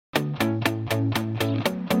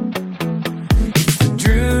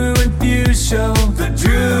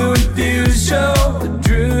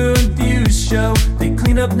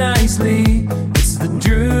clean up nicely. It's the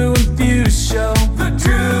Drew and Fuse Show. The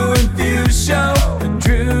Drew and Fuse Show. The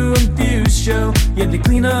Drew and Fuse Show. Yeah, they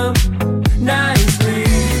clean up nicely.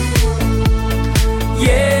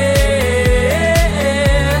 Yeah.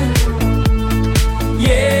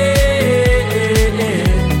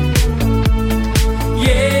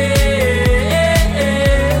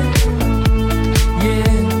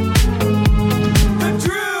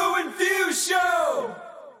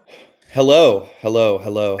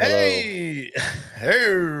 Hello. Hey.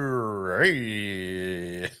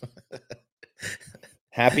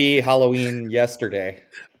 Happy Halloween yesterday.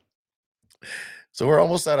 So we're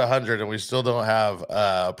almost at 100 and we still don't have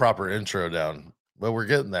a proper intro down, but we're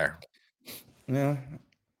getting there. Yeah,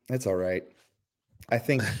 it's all right. I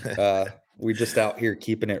think we're just out here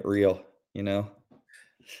keeping it real,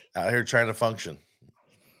 Out here trying to function.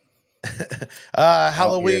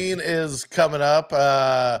 Halloween is coming up.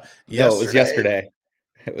 No, it was yesterday.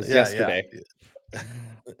 It was yesterday. Yeah.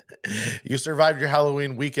 You survived your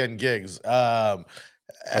Halloween weekend gigs. How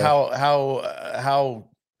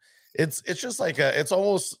it's just like it's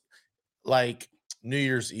almost like New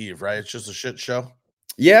Year's Eve, right? It's just a shit show.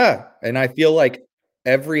 Yeah, and I feel like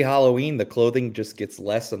every Halloween the clothing just gets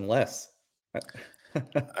less and less.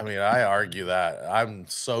 I mean, I argue that. I'm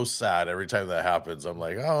so sad every time that happens. I'm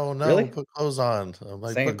like, oh no, Really? put clothes on. I'm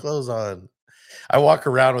like, Same. put clothes on. I walk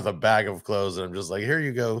around with a bag of clothes and I'm just like, here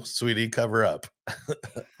you go, sweetie, cover up.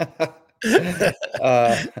 Did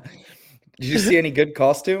you see any good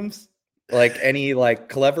costumes? Like any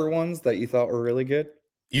clever ones that you thought were really good?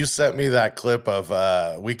 You sent me that clip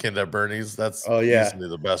of Weekend at Bernie's. That's easily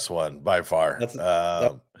the best one by far. That's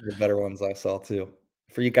the better ones I saw too.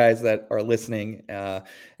 For you guys that are listening,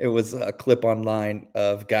 it was a clip online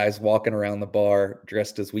of guys walking around the bar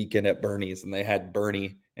dressed as Weekend at Bernie's, and they had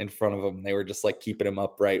Bernie in front of them. They were just like keeping him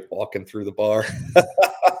upright, walking through the bar.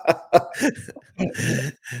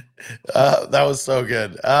 That was so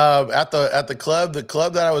good. At the club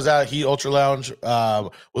that I was at, Heat Ultra Lounge,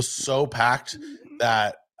 was so packed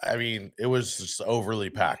that it was just overly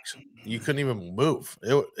packed. You couldn't even move.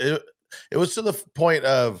 It was to the point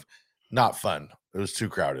of not fun. It was too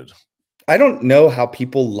crowded. I don't know how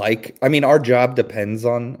people our job depends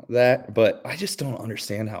on that, but I just don't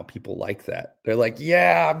understand how people like that. They're like,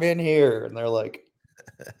 yeah, I'm in here. And they're like,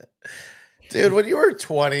 dude, when you were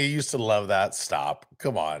 20, you used to love that. Stop.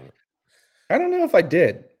 Come on. I don't know if I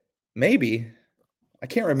did. Maybe. I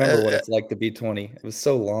can't remember what it's like to be 20. It was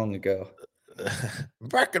so long ago.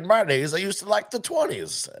 Back in my days, I used to like the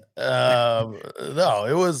 20s. No,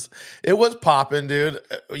 it was popping, dude.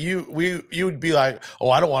 You would be like,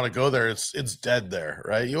 oh, I don't want to go there. It's dead there,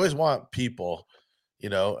 right? You always want people,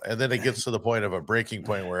 and then it gets to the point of a breaking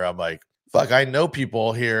point where I'm like, fuck, I know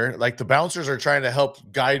people here. Like the bouncers are trying to help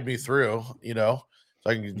guide me through, so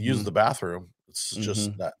I can use the bathroom. It's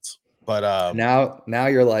just nuts. But now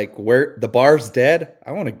you're like, where the bar's dead?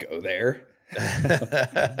 I want to go there.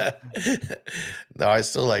 No, I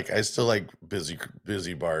still like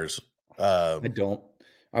busy bars. I don't.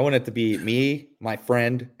 I want it to be me, my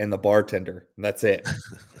friend, and the bartender. And that's it.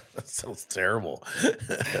 That sounds terrible.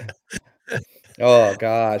 Oh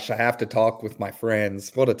gosh, I have to talk with my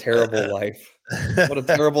friends. What a terrible life. What a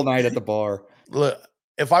terrible night at the bar. Look,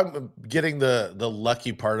 if I'm getting the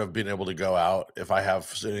lucky part of being able to go out, if I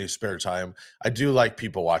have any spare time, I do like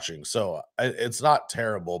people watching. So it's not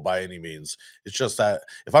terrible by any means. It's just that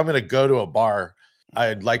if I'm going to go to a bar,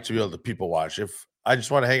 I'd like to be able to people watch. If I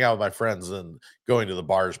just want to hang out with my friends, then going to the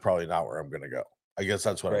bar is probably not where I'm going to go. I guess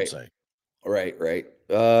that's what I'm saying. Right.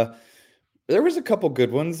 There was a couple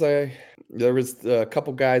good ones. There was a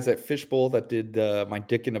couple guys at Fishbowl that did my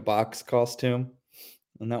Dick in a Box costume,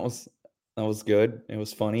 and that was good. It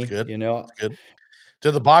was funny. Good. Good.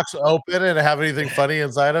 Did the box open and have anything funny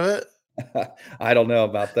inside of it? I don't know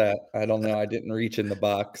about that. I don't know. I didn't reach in the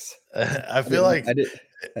box. I feel like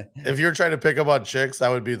if you're trying to pick up on chicks, that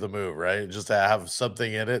would be the move, right? Just to have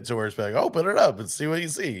something in it to where it's like, open it up and see what you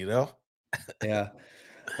see, Yeah,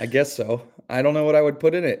 I guess so. I don't know what I would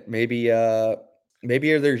put in it. Maybe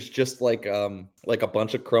there's just like a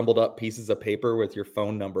bunch of crumbled up pieces of paper with your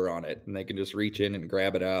phone number on it, and they can just reach in and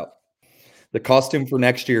grab it out. The costume for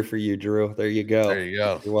next year for you, Drew. There you go. There you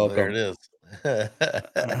go. You're welcome. There it is.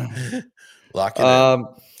 Lock it in.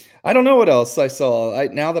 I don't know what else I saw.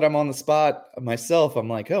 Now that I'm on the spot myself, I'm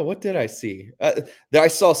like, oh, what did I see? I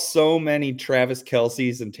saw so many Travis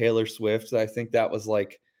Kelce's and Taylor Swift. I think that was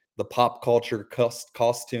like the pop culture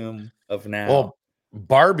costume of now. Well,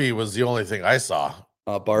 Barbie was the only thing I saw.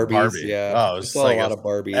 Barbie. Yeah. Oh, I saw a lot of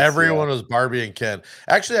Barbies. Everyone was Barbie and Ken.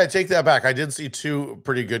 Actually, I take that back. I did see two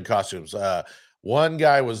pretty good costumes. One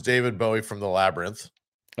guy was David Bowie from The Labyrinth.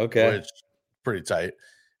 Okay. which pretty tight.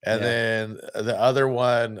 And Yeah. then the other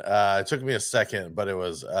one, it took me a second, but it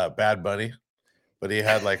was Bad Bunny. But he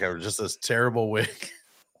had like just this terrible wig.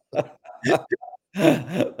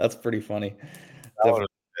 That's pretty funny. That one Definitely was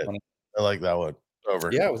good. funny. I like that one.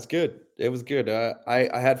 Over. Yeah, it was good. It was good. I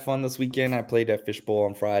had fun this weekend. I played at Fishbowl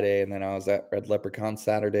on Friday, and then I was at Red Leprechaun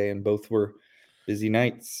Saturday, and both were busy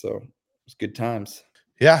nights. So it was good times.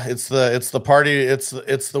 Yeah, it's the party. It's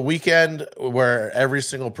the weekend where every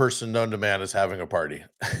single person known to man is having a party.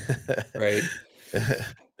 Right.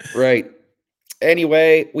 Right.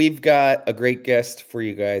 Anyway, we've got a great guest for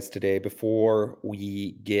you guys today. Before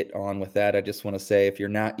we get on with that, I just want to say if you're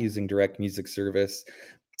not using direct music service,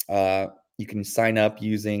 you can sign up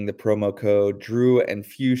using the promo code Drew and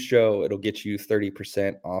Few Show. It'll get you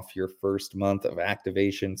 30% off your first month of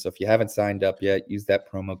activation. So if you haven't signed up yet, use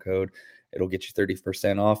that promo code. It'll get you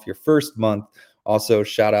 30% off your first month. Also,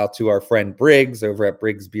 shout out to our friend Briggs over at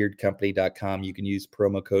briggsbeardcompany.com. You can use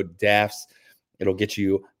promo code DAFS. It'll get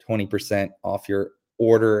you 20% off your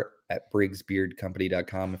order at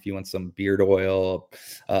briggsbeardcompany.com if you want some beard oil,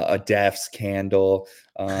 a DAFS candle.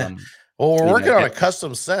 Well, we're working on a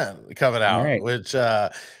custom scent coming out, right. which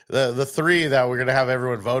the three that we're gonna have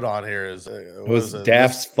everyone vote on here is was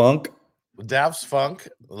Daft's Funk. Daft's Funk.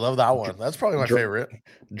 Love that one. That's probably my favorite.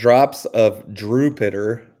 Drops of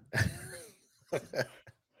Drupiter.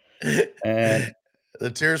 And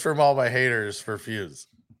the tears from all my haters for Fuse.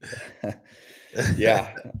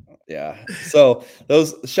 Yeah. So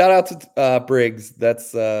those shout out to Briggs.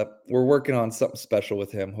 That's we're working on something special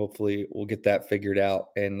with him. Hopefully we'll get that figured out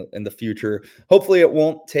in the future. Hopefully it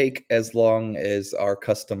won't take as long as our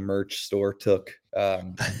custom merch store took.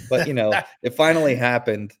 But it finally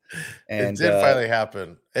happened. And it did finally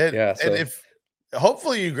happen. And if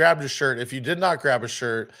hopefully you grabbed a shirt. If you did not grab a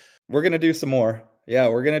shirt, we're gonna do some more. Yeah,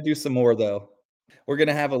 we're gonna do some more though. We're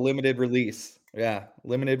gonna have a limited release. Yeah,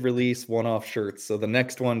 limited release one-off shirts. So the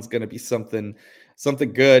next one's going to be something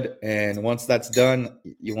good, and once that's done,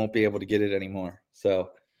 you won't be able to get it anymore.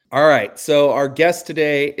 So, all right. So our guest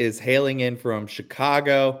today is hailing in from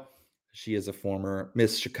Chicago. She is a former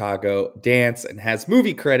Miss Chicago Dance and has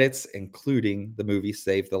movie credits, including the movie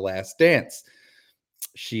Save the Last Dance.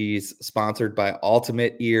 She's sponsored by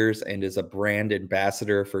Ultimate Ears and is a brand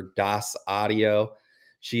ambassador for DAS Audio.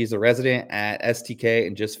 She's a resident at STK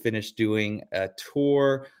and just finished doing a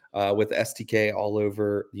tour with STK all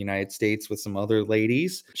over the United States with some other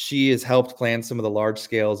ladies. She has helped plan some of the large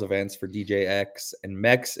scale events for DJX and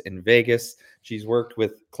Mex in Vegas. She's worked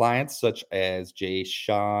with clients such as Jay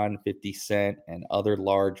Sean, 50 Cent, and other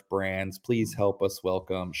large brands. Please help us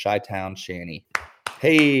welcome Chitown Shani.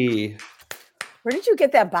 Hey. Where did you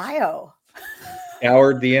get that bio?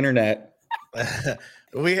 Scoured the internet.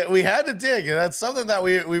 We had to dig, and that's something that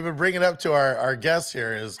we've been bringing up to our guests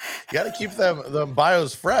here is you got to keep them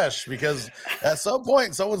bios fresh because at some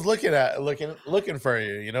point someone's looking for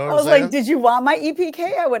you. You know what I was I'm saying? like, did you want my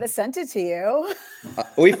EPK? I would have sent it to you.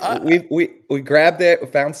 We grabbed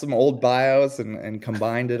it, found some old bios, and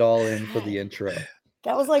combined it all in for the intro.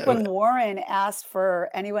 That was like when Warren asked for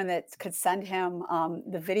anyone that could send him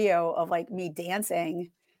the video of like me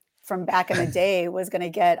dancing from back in the day was going to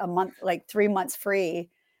get a month, like 3 months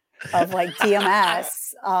free of like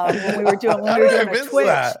DMS when we were doing a Twitch.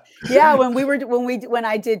 That. Yeah, when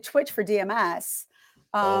I did Twitch for DMS.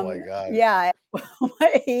 Oh my God. Yeah,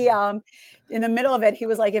 he in the middle of it, he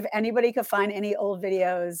was like, if anybody could find any old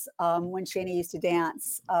videos when Shani used to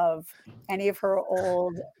dance of any of her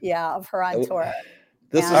old, of her on tour.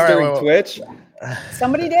 This is during Twitch.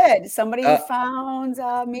 Somebody did. Somebody found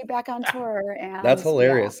me back on tour, and that's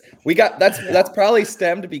hilarious. We got that's probably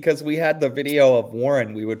stemmed because we had the video of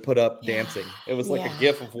Warren. We would put up dancing. It was like a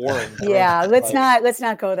GIF of Warren. Yeah, let's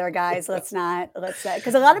not go there, guys. Let's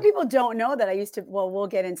because a lot of people don't know that I used to. Well, we'll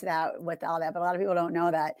get into that with all that, but a lot of people don't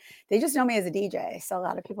know that. They just know me as a DJ. So a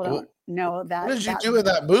lot of people don't know that. What did you do in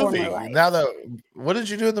that movie? What did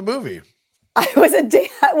you do in the movie? I was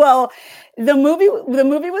the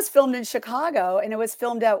movie was filmed in Chicago, and it was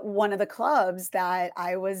filmed at one of the clubs that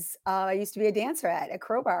I used to be a dancer at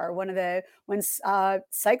Crowbar. When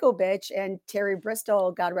Psycho Bitch and Terry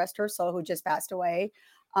Bristol, God rest her soul, who just passed away,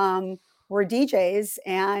 were DJs,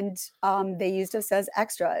 and they used us as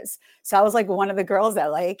extras. So I was like one of the girls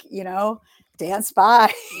that danced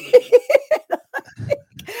by.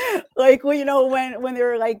 Like, well, when they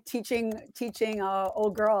were like teaching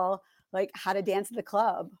old girl like how to dance at the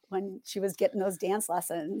club when she was getting those dance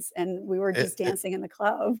lessons, and we were just dancing in the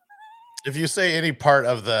club. If you say any part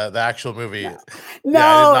of the actual movie, No,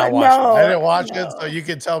 yeah, I did not watch it. I no, didn't watch it, so no, you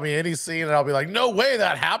can tell me any scene, and I'll be like, "No way,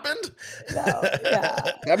 that happened." no,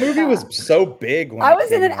 yeah. That movie was so big when I it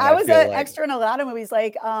was in came an out. I I was feel an like extra in a lot of movies.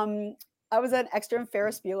 Like I was an extra in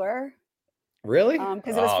Ferris Bueller. really.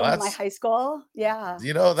 Because it was Oh, from my that's high school. Yeah.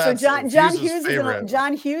 So that's Fuse's favorite.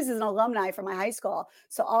 John Hughes is an alumni from my high school.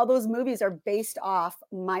 So all those movies are based off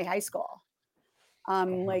my high school.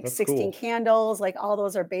 Like That's 16 cool. Candles, like all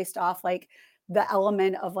those are based off like the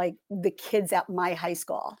element of like the kids at my high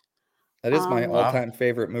school. That is my Um, Wow. all-time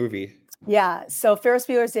favorite movie. yeah. So Ferris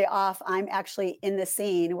Bueller's Day Off, I'm actually in the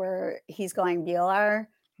scene where he's going, Bueller,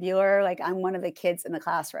 like I'm one of the kids in the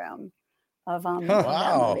classroom of that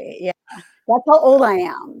Wow. movie. Yeah. That's how old I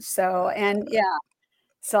am. So, and yeah.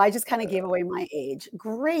 So I just kind of gave away my age.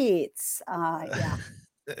 Great. Yeah.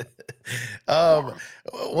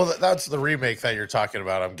 Well, that's the remake that you're talking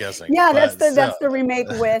about, I'm guessing. Yeah, But that's the remake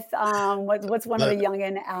with what's one of the the,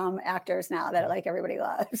 youngin actors now that like everybody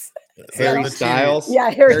loves. Harry the TV. Styles. Yeah,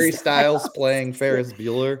 Harry Styles playing Ferris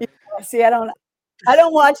Bueller. Yeah, see, I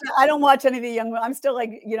don't watch any of the young. I'm still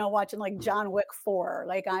like watching like John Wick 4.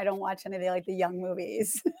 Like I don't watch any of the like the young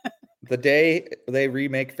movies. The day they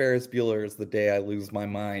remake Ferris Bueller is the day I lose my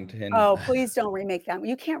mind. And Oh, please don't remake them.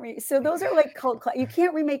 You can't so those are like you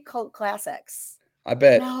can't remake cult classics. I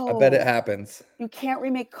bet it No. happens. You can't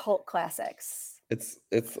remake cult classics. It's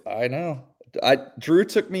I know. Drew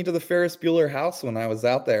took me to the Ferris Bueller house when I was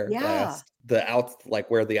out there Yeah. last. Like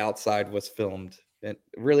where the outside was filmed. And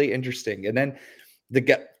really interesting. And then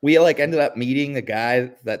we like ended up meeting the guy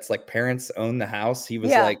that's like parents own the house. He was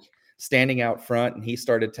Yeah. like standing out front and he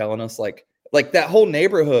started telling us like that whole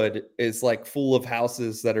neighborhood is like full of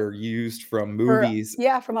houses that are used from movies.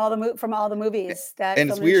 From all the movies that And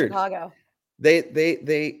it's filmed in weird. Chicago.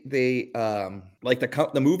 They like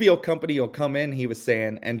the movie company will come in, he was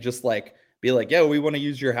saying, and just like be like, yeah, we want to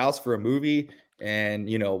use your house for a movie and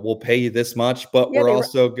we'll pay you this much, but we're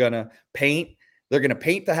also gonna paint. They're gonna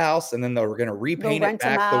paint the house and then they're gonna repaint it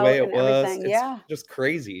back the way it was. It's just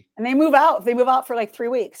crazy. And they move out. They move out for like 3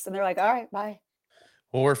 weeks and they're like, all right, bye.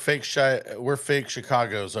 Well, we're fake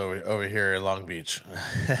Chicago's over here in Long Beach.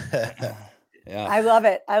 Yeah. I love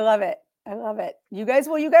it. You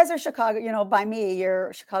guys are Chicago, by me,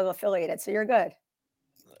 you're Chicago affiliated, so you're good.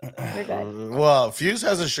 You're good. Well, Fuse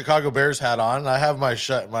has a Chicago Bears hat on. I have my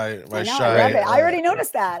I my know, shy. I love it. I already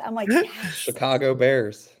noticed that. I'm like, yes. Chicago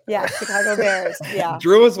Bears. Yeah, Chicago Bears. Yeah.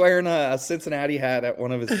 Drew was wearing a Cincinnati hat at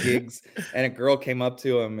one of his gigs, and a girl came up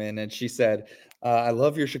to him and she said, I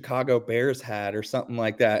love your Chicago Bears hat or something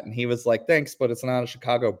like that. And he was like, thanks, but it's not a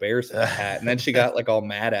Chicago Bears hat. And then she got like all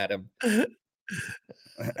mad at him.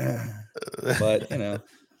 But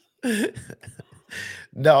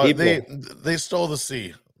no, people. they stole the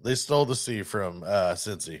C. They stole the C from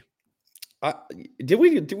Cincy. Did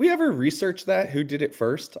we ever research that? Who did it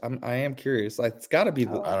first? I am curious. It's got to be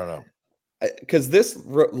I don't know. because this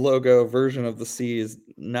logo version of the C is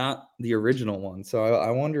not the original one. So I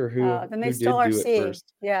wonder who. Then they who stole did our do C. it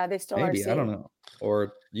first. Yeah, they stole our Maybe C. I don't know,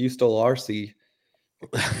 or you stole our C.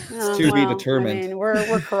 It's to be determined. I mean,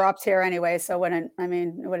 we're corrupt here anyway, so it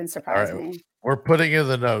wouldn't surprise me. We're putting in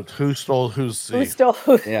the notes who stole whose C. Who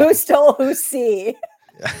stole whose C?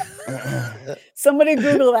 Somebody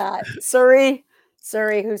Google that. Surrey,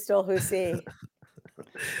 who stole whose C?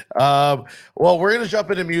 Well, we're gonna jump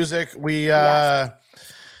into music. We want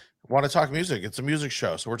to talk music. It's a music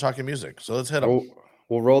show, so we're talking music. So let's hit them.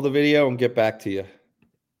 We'll roll the video and get back to you.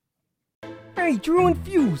 Hey, Drew and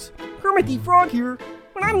Fuse, Kermit the Frog here.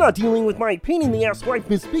 When I'm not dealing with my pain-in-the-ass wife,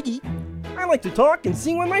 Miss Piggy, I like to talk and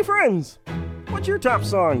sing with my friends. What's your top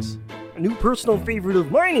songs? A new personal favorite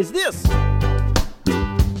of mine is this.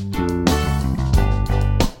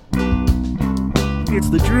 It's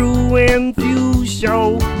the Drew and Fuse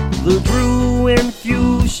Show. The Drew and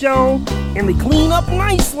Fuse Show. And they clean up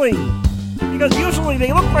nicely. Because usually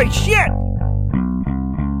they look like shit.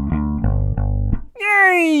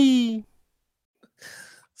 Yay!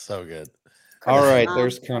 So good. All right,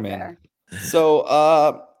 there's Kermit.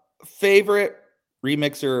 So, favorite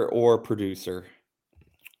remixer or producer?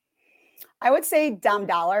 I would say Dom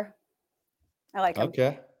Dollar. I like him.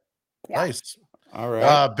 Okay. Yeah. Nice. All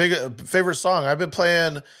right. Big favorite song. I've been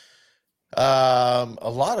playing a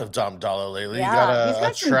lot of Dom Dollar lately. Yeah, You he's got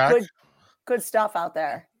got a some track. good stuff out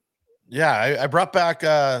there. Yeah, I brought back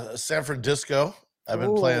San Francisco. I've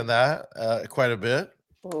been playing that quite a bit.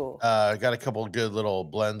 Got a couple of good little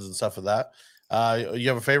blends and stuff of that. You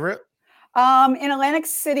have a favorite? In Atlantic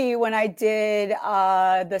City, when I did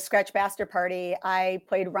the Scratch Bastard Party, I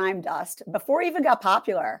played Rhyme Dust before it even got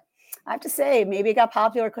popular. I have to say, maybe it got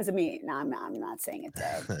popular because of me. No, I'm not saying it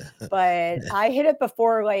did, but I hit it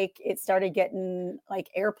before like it started getting like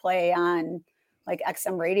airplay on like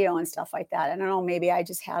XM radio and stuff like that. I don't know, maybe I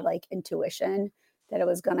just had like intuition that it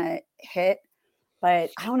was gonna hit, but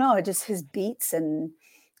I don't know. It just his beats and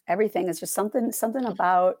everything is just something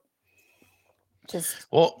about just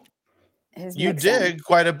Well, his you mixing. dig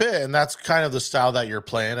quite a bit, and that's kind of the style that you're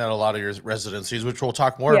playing at a lot of your residencies, which we'll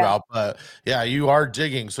talk more Yeah. about. But yeah, you are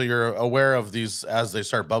digging, so you're aware of these as they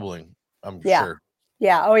start bubbling. I'm Yeah. sure.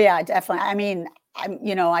 Yeah. Oh yeah, definitely. I mean,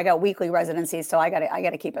 I got weekly residencies, so I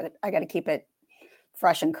gotta keep it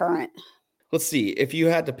fresh and current. Let's see. If you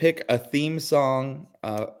had to pick a theme song,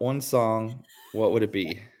 one song, what would it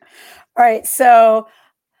be? All right. So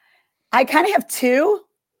I kind of have two.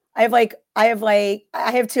 I have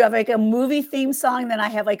two. I have like a movie theme song, then I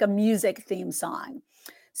have like a music theme song.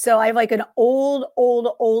 So I have like an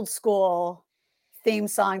old school theme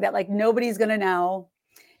song that like nobody's gonna know.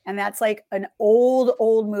 And that's like an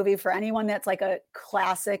old movie for anyone that's like a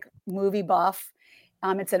classic movie buff.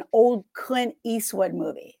 It's an old Clint Eastwood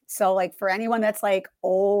movie. So like for anyone that's like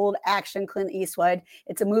old action Clint Eastwood,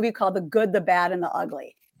 it's a movie called The Good, the Bad, and the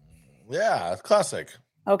Ugly. Yeah, classic.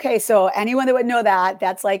 Okay, so anyone that would know that,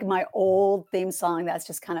 that's like my old theme song. That's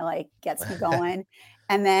just kind of like gets me going.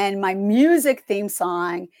 And then my music theme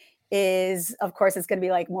song is, of course, it's going to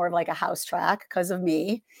be like more of like a house track because of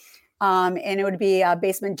me. And it would be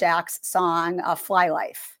Basement Jack's song, Fly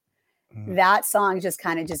Life. That song just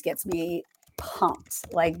kind of just gets me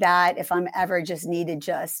pumped like that. If I'm ever just needed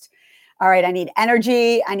all right, I need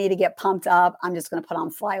energy. I need to get pumped up. I'm just going to put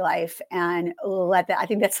on Fly Life and let that. I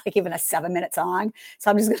think that's like even a 7-minute song.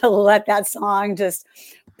 So I'm just going to let that song just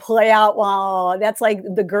play out while that's like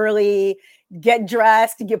the girly get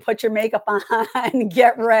dressed, put your makeup on,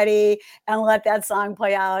 get ready and let that song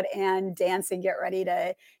play out and dance and get ready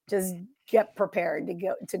to just get prepared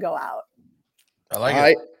to go out. I like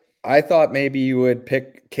it. I thought maybe you would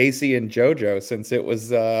pick Casey and JoJo since it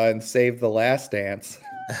was in Save the Last Dance.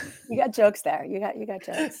 You got jokes there. You got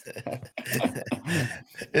jokes.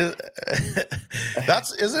 Isn't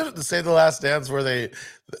it to Say the Last Dance where they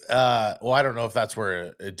well, I don't know if that's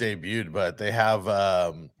where it debuted, but they have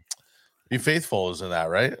Be Faithful is in that,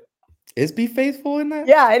 right? Is Be Faithful in that?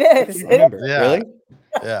 Yeah, it is. Remember. Yeah. Really?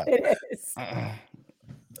 Yeah. It is. Yeah.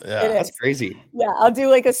 That's crazy. Yeah, I'll do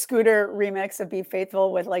like a Scooter remix of Be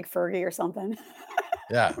Faithful with like Fergie or something.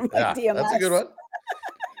 Yeah. Like Yeah. That's a good one.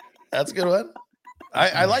 That's a good one.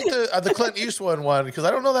 I like the Clint Eastwood one because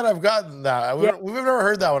I don't know that I've gotten that. We've never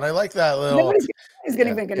heard that one. I like that little. Nobody's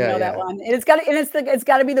gonna know that one. And it's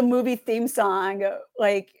got to be the movie theme song,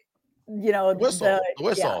 like Whistle. The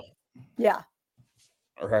whistle. Yeah.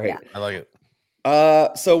 All right. Yeah. I like it.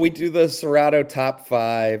 So we do the Serato top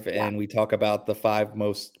 5 and we talk about the 5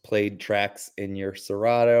 most played tracks in your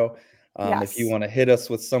Serato. If you want to hit us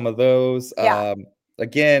with some of those,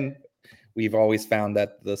 again, we've always found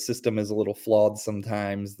that the system is a little flawed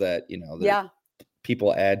sometimes, that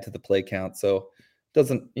people add to the play count. So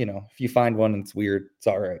doesn't, if you find one and it's weird, it's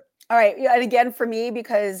all right. All right. Yeah, and again for me,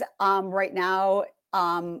 because right now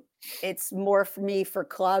it's more for me for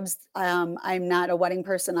clubs. I'm not a wedding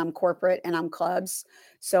person. I'm corporate and I'm clubs.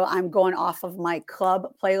 So I'm going off of my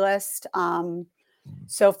club playlist.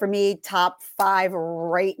 So for me, top 5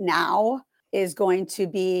 right now is going to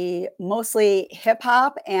be mostly hip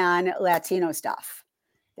hop and Latino stuff.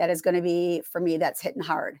 That is going to be for me, that's hitting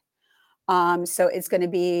hard. So it's going to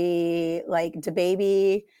be like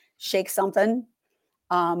DaBaby, Shake Something,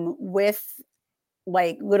 with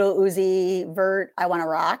like Little Uzi Vert, I Wanna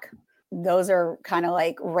Rock. Those are kind of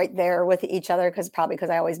like right there with each other because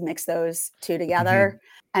I always mix those two together.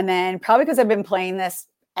 And then probably because I've been playing this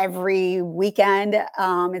every weekend,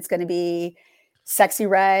 it's going to be Sexy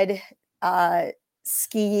Red,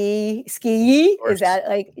 Ski. Is that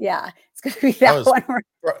like, it's going to be that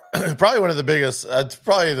one. Probably one of the biggest, it's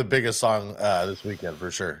probably the biggest song this weekend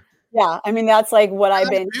for sure. Yeah. I mean, that's like what I've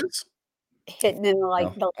been hitting in like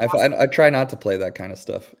I try not to play that kind of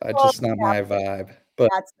stuff. It's just not my vibe. But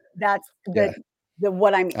that's the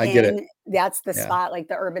what I'm I in. get it. That's the spot, like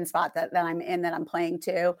the urban spot that I'm in, that I'm playing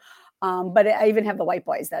to. But I even have the white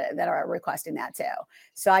boys that are requesting that too.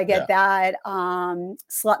 So I get that.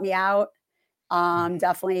 Slut Me Out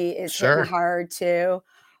definitely is hitting hard too.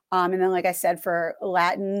 And then, like I said, for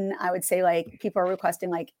Latin, I would say like people are requesting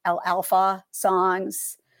like El Alfa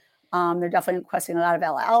songs. They're definitely requesting a lot of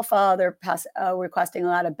El Alfa. They're requesting a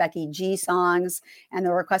lot of Becky G songs, and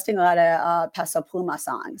they're requesting a lot of Peso Pluma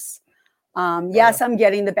songs. Yes, I'm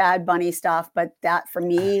getting the Bad Bunny stuff, but that for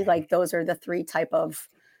me, like those are the 3 type of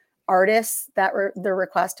artists that they're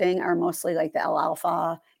requesting are mostly like the El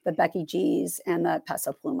Alfa, the Becky G's and the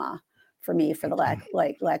Peso Pluma for me for the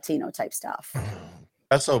like Latino type stuff.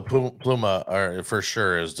 Peso Pluma are for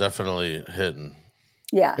sure is definitely hidden.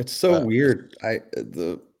 Yeah. It's so weird.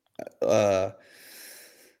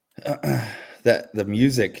 That the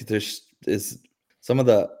music there's is some of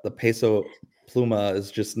the Peso Pluma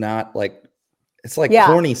is just not like, it's like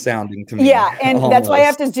corny sounding to me. Yeah, and almost. that's why I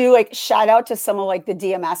have to do like shout out to some of like the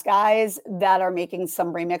DMS guys that are making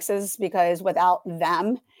some remixes, because without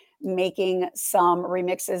them making some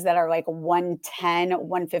remixes that are like 110,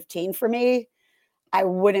 115 for me, I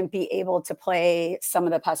wouldn't be able to play some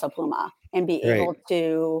of the Peso Pluma and be able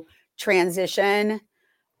to transition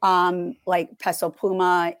like Peso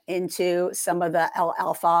Pluma into some of the El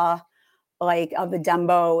Alfa, like of the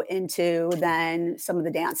Dembo, into then some of the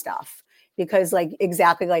dance stuff. Because like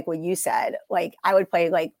exactly like what you said, like I would play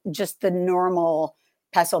like just the normal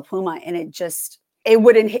Peso Pluma and it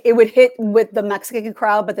would hit with the Mexican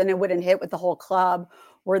crowd, but then it wouldn't hit with the whole club,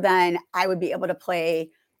 where then I would be able to play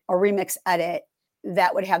a remix edit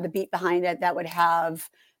that would have the beat behind it, that would have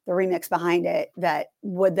the remix behind it, that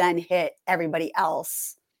would then hit everybody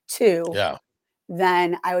else too. Yeah.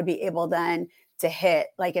 Then I would be able then to hit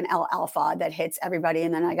like an El Alfa that hits everybody.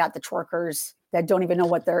 And then I got the twerkers that don't even know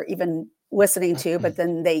what they're even listening to, but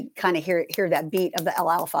then they kind of hear that beat of the El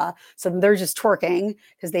Alfa. So they're just twerking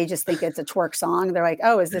because they just think it's a twerk song. They're like,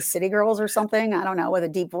 oh, is this City Girls or something? I don't know, with a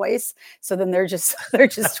deep voice. So then they're just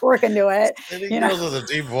twerking to it. City Girls with a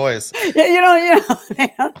deep voice. Yeah, you know,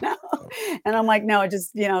 they don't know. And I'm like, no,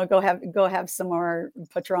 just go have some more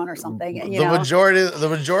Patron or something. The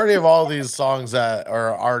majority of all these songs that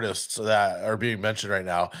are artists that are being mentioned right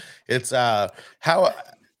now, it's how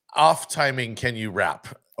off timing can you rap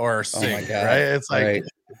or sing, right? It's like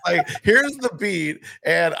like here's the beat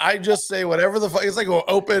and I just say whatever the fuck. It's like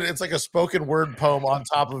it's like a spoken word poem on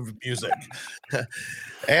top of music.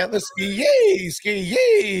 And the ski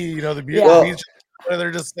yay, you know, the music,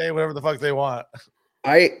 they're just saying whatever the fuck they want.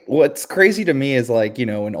 What's crazy to me is like, you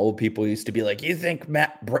know, when old people used to be like, you think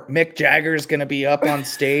Mick Jagger's gonna be up on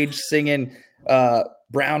stage singing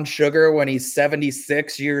Brown Sugar when he's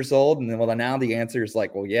 76 years old? And then, well, now the answer is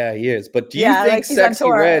like, well, yeah, he is. But do you think like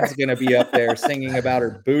Sexy Red's gonna be up there singing about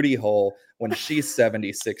her booty hole when she's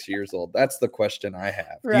 76 years old? That's the question I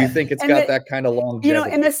have. Do you think it's got that kind of longevity? You know,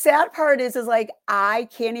 and the sad part is like I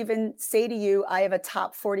can't even say to you I have a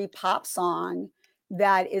top 40 pop song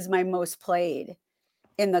that is my most played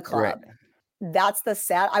in the club. That's the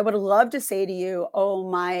sad. I would love to say to you, oh,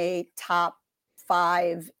 my top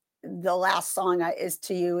 5, the last song is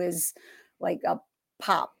to you is like a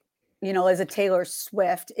pop, you know, as a Taylor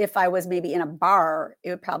Swift. If I was maybe in a bar,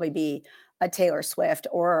 it would probably be a Taylor Swift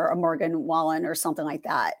or a Morgan Wallen or something like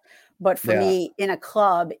that. But for me in a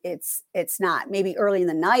club, it's not. Maybe early in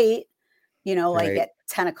the night, you know, like at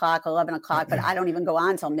 10 o'clock, 11 o'clock, but I don't even go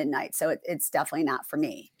on till midnight. So it's definitely not for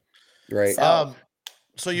me. Right.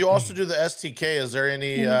 So you also do the STK. Is there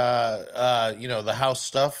any, you know, the house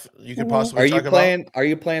stuff you could possibly talk about? Are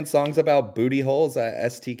you playing songs about booty holes at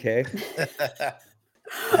STK?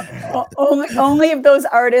 only if those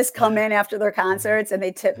artists come in after their concerts and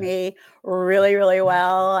they tip me really, really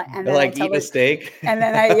well, and then like eat a steak, and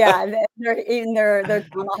then they're eating their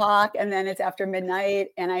tomahawk, and then it's after midnight,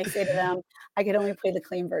 and I say to them, I could only play the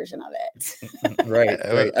clean version of it. Right.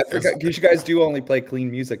 I forgot, because you guys do only play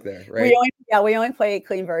clean music there, right? We only play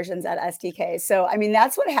clean versions at STK. So I mean,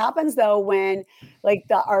 that's what happens though when like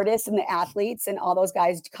the artists and the athletes and all those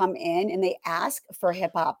guys come in and they ask for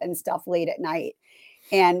hip hop and stuff late at night.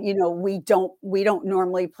 And, you know, we don't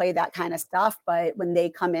normally play that kind of stuff, but when they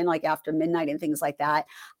come in like after midnight and things like that,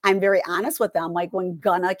 I'm very honest with them. Like when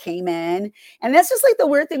Gunna came in, and that's just like the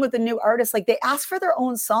weird thing with the new artists, like they ask for their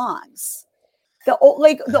own songs. The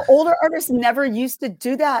older artists never used to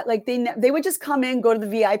do that. Like they would just come in, go to the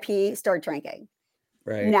VIP, start drinking.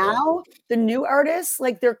 Right. Now the new artists,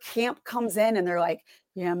 like their camp comes in and they're like,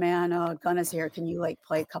 yeah, man, Gunna's here. Can you like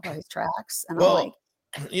play a couple of his tracks? And I'm like,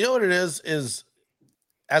 you know what it is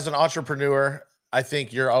as an entrepreneur, I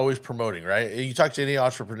think you're always promoting, right? You talk to any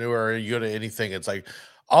entrepreneur or you go to anything, it's like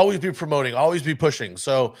always be promoting, always be pushing.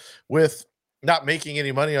 So with not making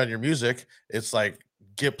any money on your music, it's like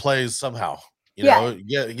get plays somehow, you know,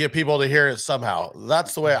 get people to hear it somehow.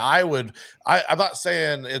 That's the way I'm not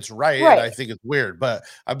saying it's right. I think it's weird, but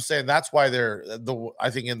I'm saying that's why I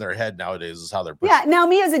think in their head nowadays is how they're pushing. Yeah. Now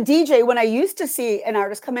me as a DJ, when I used to see an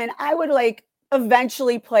artist come in, I would like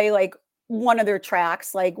eventually play like one of their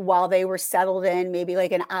tracks, like while they were settled in, maybe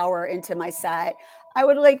like an hour into my set, I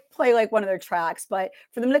would like play like one of their tracks. But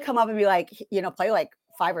for them to come up and be like, you know, play like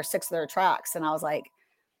 5 or 6 of their tracks, and I was like,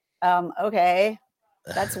 okay,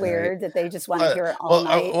 That's weird that they just want to hear it all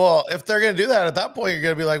night. Well, if they're gonna do that at that point, you're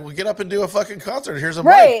gonna be like, "Well, get up and do a fucking concert. Here's a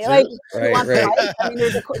Right, mic, like dude." you Right, want the right. mic? I mean,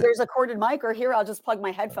 there's a corded mic, or here I'll just plug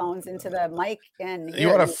my headphones into the mic and You here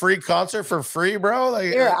want a free concert for free, bro? Like,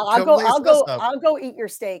 here I'll come go lace I'll this go up. I'll go eat your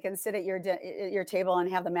steak and sit at your table and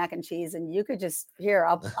have the mac and cheese, and you could just here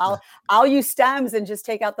I'll use stems and just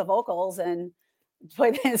take out the vocals and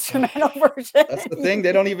play the instrumental version. That's the thing.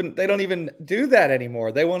 They don't even do that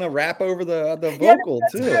anymore. They want to rap over the Yeah, vocal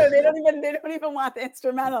that's too. true. They don't even want the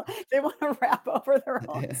instrumental. They want to rap over their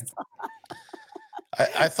own Yeah. song.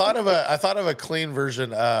 I thought of a clean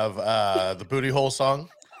version of the booty hole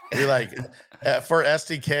song. Be like for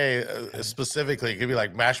SDK specifically, it could be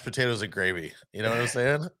like mashed potatoes and gravy. You know what I'm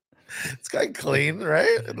saying? It's kind of clean,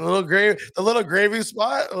 right? The little gravy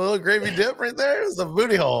spot, a little gravy dip right there is the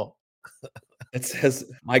booty hole. It says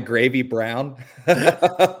my gravy brown.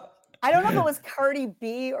 I don't know if it was Cardi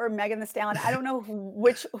B or Megan Thee Stallion. I don't know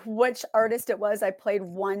which artist it was. I played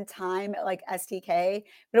one time at like STK,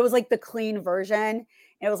 but it was like the clean version. And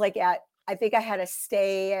it was like I think I had to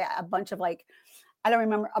stay a bunch of like, I don't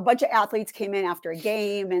remember, a bunch of athletes came in after a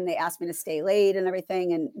game and they asked me to stay late and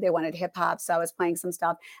everything. And they wanted hip hop. So I was playing some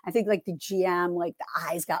stuff. I think like the GM, like the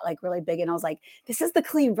eyes got like really big. And I was like, this is the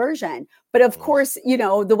clean version. But of course, you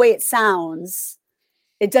know, the way it sounds,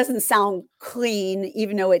 it doesn't sound clean,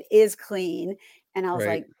 even though it is clean. And I was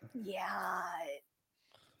Right. like, yeah,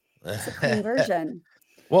 it's a clean version.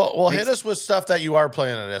 Well, hit us with stuff that you are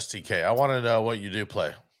playing at STK. I want to know what you do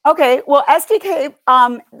play. Okay, well, SDK,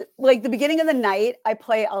 like the beginning of the night, I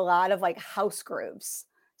play a lot of like house grooves.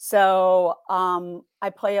 So I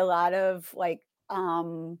play a lot of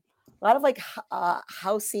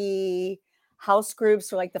housey house grooves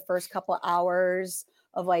for like the first couple of hours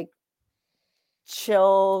of like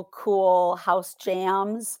chill, cool house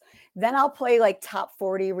jams. Then I'll play like top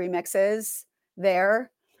 40 remixes there.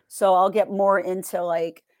 So I'll get more into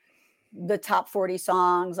like the top 40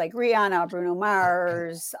 songs like Rihanna, Bruno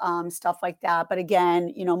Mars, stuff like that. But again,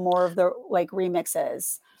 you know, more of the like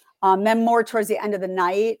remixes. Then more towards the end of the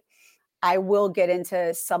night, I will get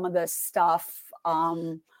into some of the stuff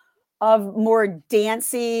of more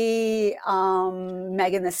dancey,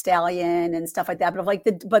 Megan Thee Stallion and stuff like that, but of like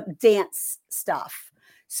but dance stuff.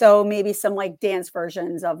 So maybe some like dance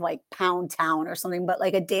versions of like Pound Town or something, but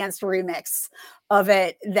like a dance remix of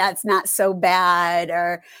it that's not so bad,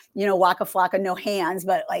 or you know, Waka Flocka No Hands,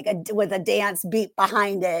 but like with a dance beat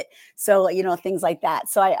behind it. So you know, things like that.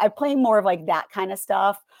 So I play more of like that kind of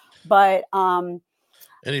stuff. But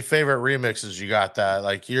any favorite remixes you got that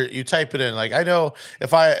like you type it in? Like I know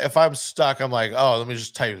if I'm stuck, I'm like, oh, let me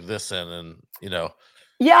just type this in, and you know.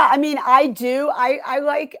 Yeah, I mean, I do. I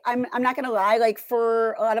like. I'm not gonna lie. Like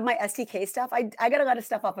for a lot of my STK stuff, I got a lot of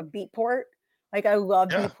stuff off of Beatport. Like I love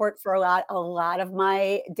Beatport for a lot of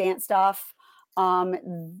my dance stuff. I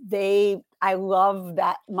love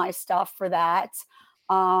that my stuff for that.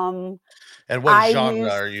 And what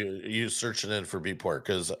genre are you searching in for Beatport?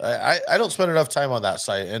 Because I don't spend enough time on that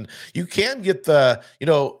site, and you can get the, you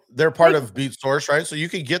know, they're part of Beat Source, right? So you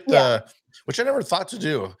can get the, which I never thought to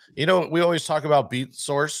do. You know, we always talk about Beat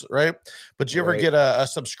Source, right? But you ever get a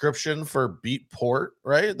subscription for Beatport,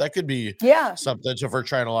 right? That could be something if we're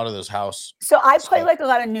trying a lot of this house. So I play like a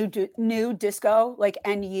lot of new disco, like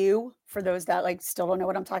NU, for those that like still don't know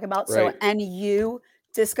what I'm talking about. Right. So NU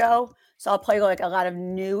disco. So I'll play like a lot of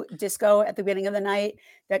new disco at the beginning of the night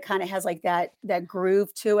that kind of has like that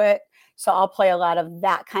groove to it. So I'll play a lot of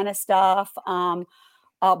that kind of stuff.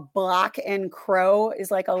 Block and Crow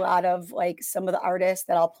is like a lot of like some of the artists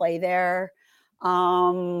that I'll play there.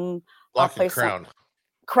 Block and Crown.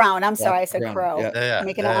 Crown. I'm sorry, I said Crown. Crow. Yeah.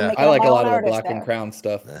 I like a lot of the Block and Crown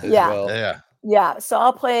stuff as well. Yeah. So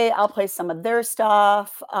I'll play some of their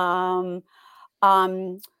stuff.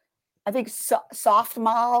 I think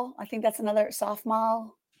Softmal. I think that's another Softmal.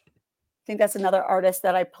 I think that's another artist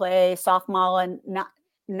that I play. Softmal and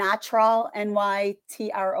Natural,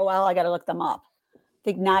 NYTROL. I got to look them up. I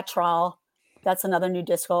think Natural. That's another new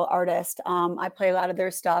disco artist. I play a lot of their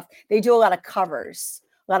stuff. They do a lot of covers.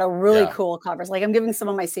 A lot of really cool covers. Like I'm giving some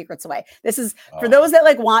of my secrets away. This is for those that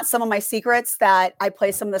like want some of my secrets, that I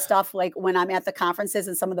play some of the stuff like when I'm at the conferences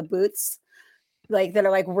and some of the booths, like that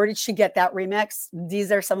are like, where did she get that remix?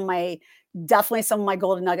 These are definitely some of my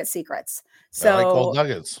golden nugget secrets. So I like gold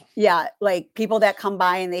nuggets. Yeah. Like people that come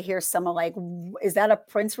by and they hear some of like, is that a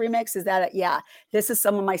Prince remix? Is that this is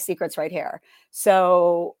some of my secrets right here.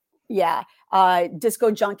 So yeah.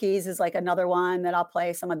 Disco Junkies is like another one that I'll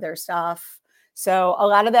play some of their stuff. So a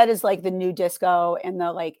lot of that is like the new disco and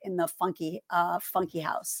the like in the funky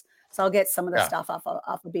house. So I'll get some of the Yeah. stuff off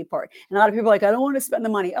of Beatport. And a lot of people are like, I don't want to spend the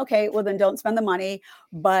money. Okay, well then don't spend the money,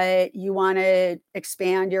 but you want to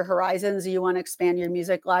expand your horizons, you want to expand your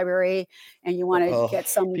music library, and you want to Well, get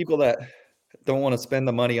some. people that don't want to spend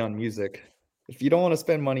the money on music. If you don't want to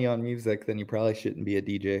spend money on music, then you probably shouldn't be a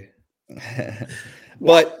DJ.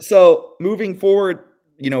 But so moving forward,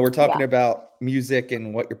 we're talking about music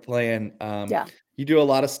and what you're playing. Yeah. You do a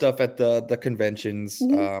lot of stuff at the conventions,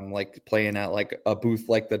 Mhm. like playing at like a booth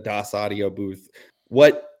like the DOS Audio booth.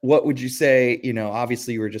 What would you say?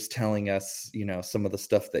 Obviously you were just telling us, some of the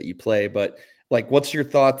stuff that you play, but like, what's your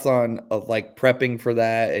thoughts on like prepping for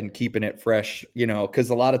that and keeping it fresh? Because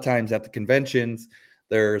a lot of times at the conventions,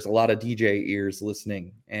 there's a lot of DJ ears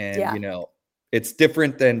listening, and Yeah. it's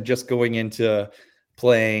different than just going into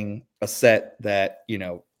playing a set that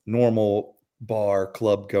normal bar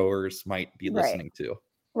club goers might be Right. listening to.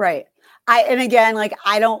 Right. And again, like,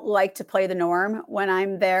 I don't like to play the norm when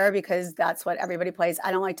I'm there because that's what everybody plays. I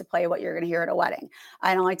don't like to play what you're going to hear at a wedding.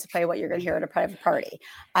 I don't like to play what you're going to hear at a private party.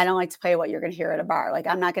 I don't like to play what you're going to hear at a bar. Like,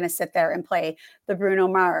 I'm not going to sit there and play the Bruno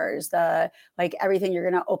Mars, like everything you're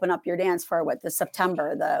going to open up your dance for with the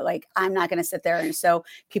September, I'm not going to sit there. And so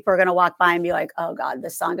people are going to walk by and be like, oh God,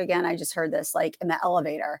 this song again. I just heard this like in the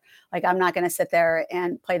elevator. Like, I'm not going to sit there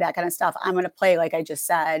and play that kind of stuff. I'm going to play, like I just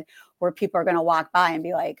said, where people are going to walk by and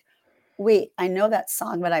be like, wait, I know that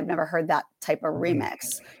song, but I've never heard that type of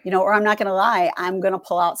remix, or I'm not going to lie, I'm going to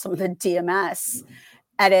pull out some of the DMS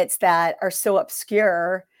edits that are so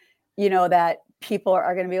obscure, that people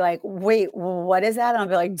are going to be like, wait, what is that? And I'll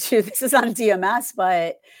be like, dude, this is on DMS,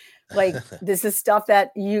 but like, this is stuff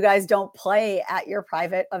that you guys don't play at your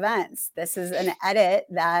private events. This is an edit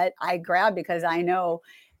that I grabbed because I know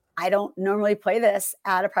I don't normally play this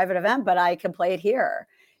at a private event, but I can play it here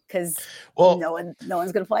because Well, no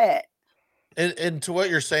one's going to play it. And to what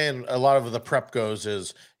you're saying, a lot of the prep goes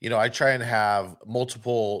is, I try and have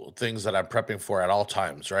multiple things that I'm prepping for at all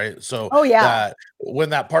times, right? So Oh yeah. that when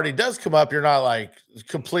that party does come up, you're not like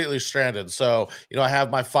completely stranded. So, I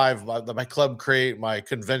have my club crate, my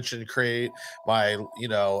convention crate, my,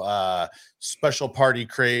 special party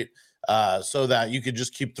crate, so that you can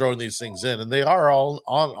just keep throwing these things in. And they are all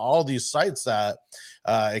on all these sites that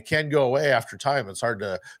it can go away after time. It's hard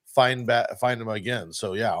to find them again.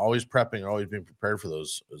 So yeah, always prepping, always being prepared for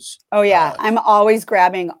those. Oh yeah, I'm always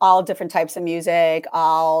grabbing all different types of music,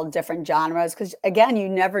 all different genres, because again, you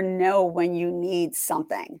never know when you need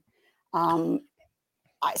something.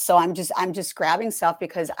 So I'm just grabbing stuff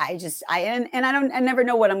because I never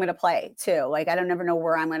know what I'm going to play too. Like, I don't never know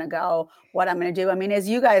where I'm going to go, what I'm going to do. I mean, as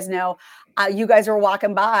you guys know, you guys are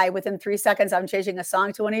walking by within 3 seconds. I'm changing a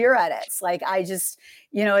song to one of your edits. Like, I just,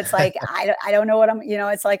 it's like, I don't know what I'm,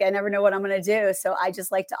 it's like, I never know what I'm going to do. So I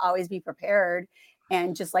just like to always be prepared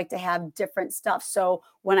and just like to have different stuff. So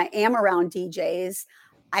when I am around DJs,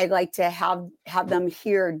 I like to have them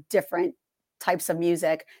hear different types of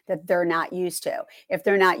music that they're not used to. If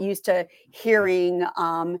they're not used to hearing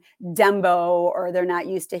Dembo, or they're not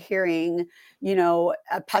used to hearing,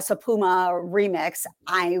 a Pesa Puma remix,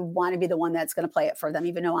 I want to be the one that's going to play it for them,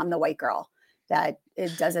 even though I'm the white girl that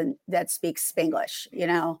speaks Spanglish.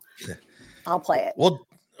 I'll play it.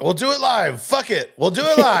 We'll do it live. Fuck it. We'll do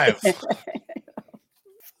it live.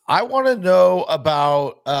 I want to know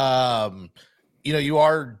about you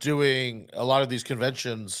are doing a lot of these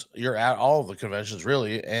conventions. You're at all of the conventions,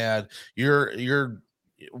 really, and you're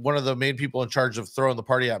one of the main people in charge of throwing the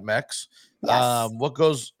party at Mex. Yes. What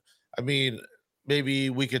goes? I mean, maybe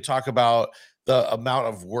we could talk about the amount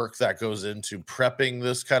of work that goes into prepping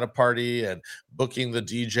this kind of party and booking the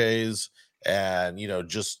DJs, and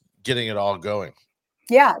just getting it all going.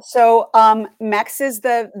 Yeah. So Mex is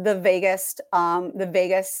the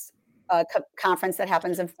Vegas conference that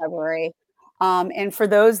happens in February. And for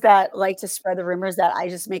those that like to spread the rumors that I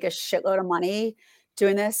just make a shitload of money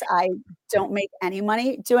doing this, I don't make any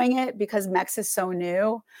money doing it because Mex is so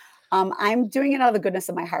new. I'm doing it out of the goodness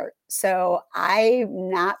of my heart. So I'm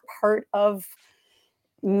not part of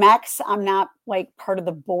Mex. I'm not like part of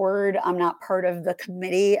the board. I'm not part of the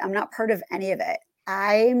committee. I'm not part of any of it.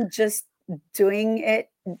 I'm just doing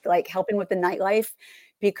it, like helping with the nightlife,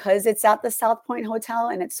 because it's at the South Point Hotel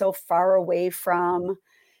and it's so far away from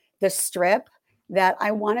the Strip that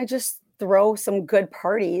I want to just throw some good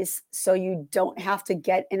parties so you don't have to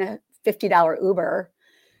get in a $50 Uber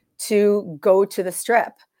to go to the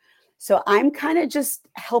Strip. So I'm kind of just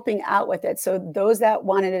helping out with it. So those that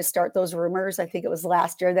wanted to start those rumors, I think it was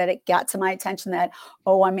last year that it got to my attention that,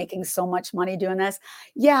 oh, I'm making so much money doing this.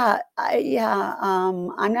 I'm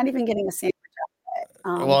not even getting a sandwich out of it.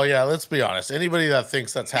 Well, yeah, let's be honest. Anybody that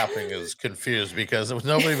thinks that's happening is confused because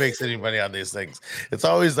nobody makes any money on these things. It's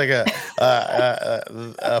always like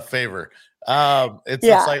a favor. It's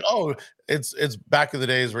Yeah. like, oh, it's back in the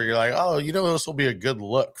days where you're like, oh, this will be a good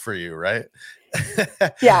look for you, right?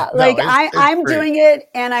 Yeah, No, like it's I'm great. doing it,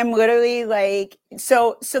 and I'm literally like,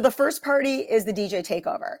 so the first party is the DJ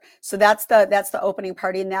takeover. So that's the opening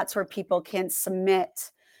party, and that's where people can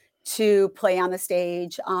submit to play on the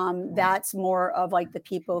stage. That's more of like the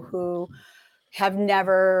people who have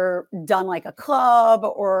never done like a club,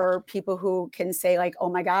 or people who can say like, oh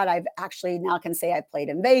my God, I've actually now can say I played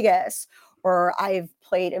in Vegas, or I've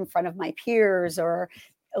played in front of my peers, or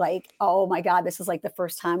like, oh my God, this is like the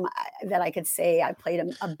first time that I could say I played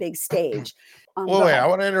a big stage. Well, Go wait, ahead. I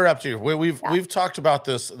want to interrupt you. We've Yeah. we've talked about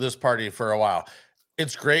this party for a while.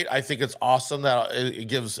 It's great. I think it's awesome that it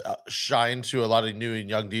gives shine to a lot of new and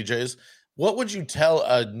young DJs. What would you tell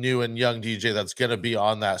a new and young DJ that's going to be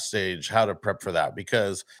on that stage how to prep for that?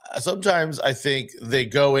 Because sometimes I think they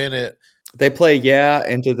go in it. They play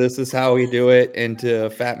into This Is How We Do It, into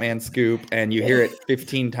Fat Man Scoop, and you hear it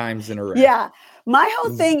 15 times in a row. Yeah. My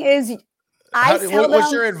whole thing is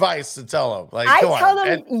What's your advice to tell them? Like, I come tell on,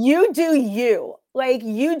 them, you do you. Like,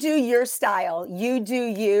 you do your style. You do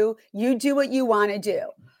you. You do what you want to do.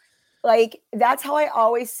 Like, that's how I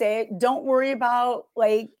always say it. Don't worry about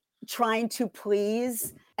like trying to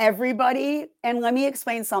please everybody. And let me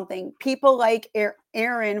explain something. People like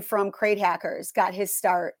Aaron from Crate Hackers got his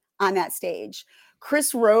start on that stage.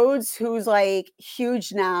 Chris Rhodes, who's like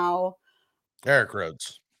huge now. Eric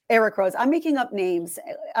Rhodes. I'm making up names.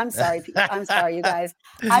 I'm sorry. I'm sorry, you guys.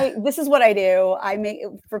 This is what I do. I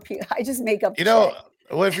just make up.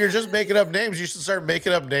 Well, if you're just making up names, you should start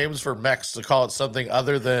making up names for mechs to call it something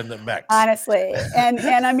other than mechs. Honestly, and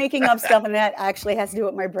I'm making up stuff, and that actually has to do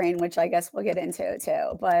with my brain, which I guess we'll get into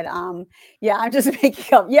too. But yeah, I'm just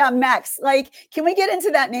making up. Yeah, mechs. Like, can we get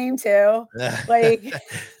into that name too? Like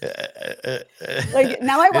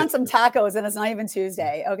now I want some tacos, and it's not even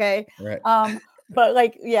Tuesday. Okay. Right. But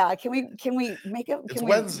like, yeah, can we make it? It's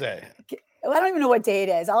Wednesday. I don't even know what day it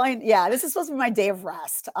is. This is supposed to be my day of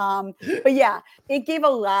rest. But yeah, it gave a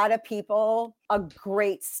lot of people a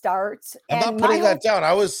great start. I'm not putting that down.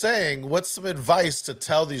 I was saying, what's some advice to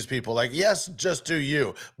tell these people? Like, yes, just do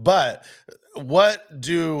you. But what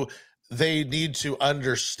do they need to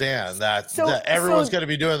understand that everyone's going to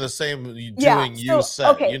be doing the same you said?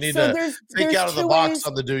 Okay, you need to think out of the box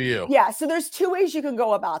on the do you. Yeah, so there's two ways you can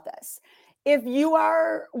go about this. If you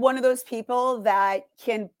are one of those people that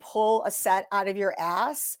can pull a set out of your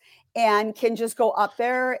ass and can just go up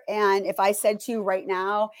there, and if I said to you right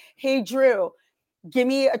now, hey, Drew, give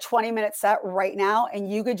me a 20-minute set right now,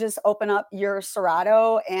 and you could just open up your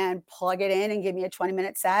Serato and plug it in and give me a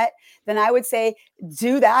 20-minute set, then I would say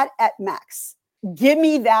do that at Mex. Give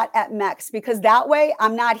me that at Mex, because that way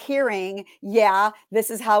I'm not hearing, this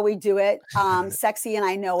is how we do it, sexy and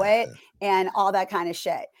I know it, and all that kind of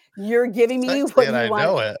shit. You're giving me what you want. I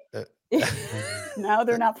know it. No,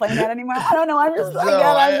 they're not playing that anymore. I don't know. I'm just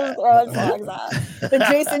throwing songs out. The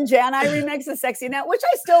Jason Jani remix of Sexy Net, which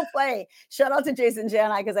I still play. Shout out to Jason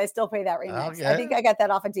Jani, because I still play that remix. Okay. I think I got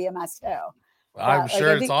that off of DMS too. I'm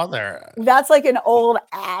sure it's on there. That's like an old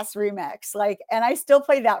ass remix. Like, and I still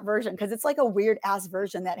play that version because it's like a weird ass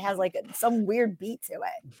version that has like some weird beat to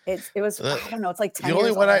it. It was I don't know. It's like 10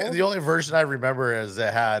 years old. The only version I remember is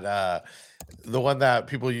it had the one that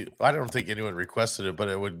I don't think anyone requested it, but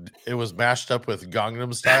it was mashed up with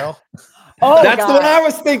Gangnam Style. Oh, that's the one I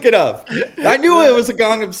was thinking of. I knew it was a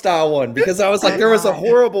Gangnam Style one because I was like, there was a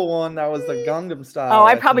horrible one that was the Gangnam Style. Oh,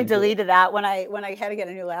 I probably deleted that when I had to get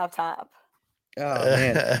a new laptop. Oh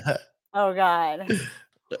man. Oh God.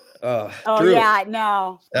 Drew. Yeah,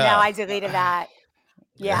 no, I deleted that.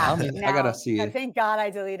 Yeah, I gotta see it. Thank God I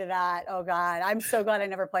deleted that. Oh God, I'm so glad I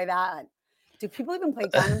never played that. Do people even play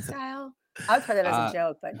Gangnam Style? I would play that as a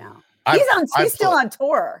joke, but no. He's still on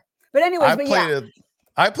tour. But anyways,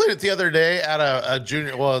 I played it the other day at a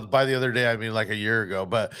junior. Well, by the other day, I mean like a year ago,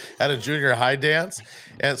 but at a junior high dance.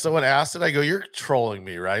 And someone asked it. I go, "You're trolling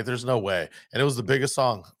me, right? There's no way." And it was the biggest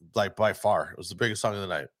song, like by far. It was the biggest song of the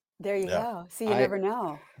night. There you go. See, you never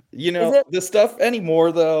know. You know, the stuff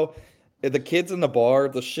anymore, though, the kids in the bar,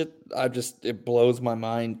 the shit, it blows my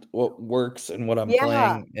mind what works and what I'm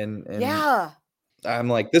playing. And I'm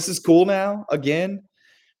like, this is cool now again.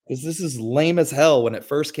 Because this is lame as hell when it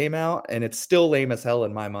first came out, and it's still lame as hell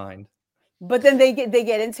in my mind. But then they get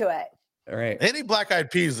into it. All right. Any Black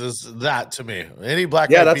Eyed Peas is that to me. Any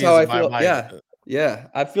Black Eyed Peas that's how I in feel. My mind. Yeah.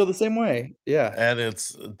 I feel the same way. Yeah. And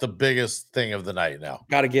it's the biggest thing of the night now.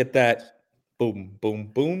 Got to get that boom, boom,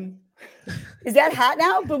 boom. Is that hot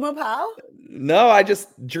now? Boom, boom, pow? No,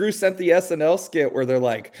 Drew sent the SNL skit where they're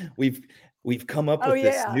like, we've come up with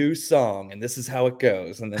this new song and this is how it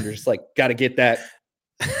goes. And then they're just like, got to get that.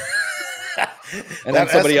 And then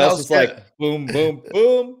somebody else is like, boom, boom,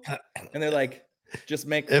 boom. And they're like, just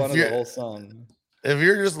make fun of the whole song. If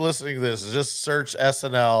you're just listening to this, just search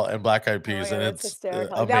SNL and Black Eyed Peas, and it's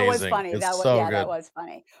hysterical. Amazing. That was funny. That was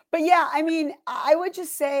funny. But yeah, I mean, I would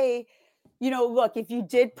just say, look, if you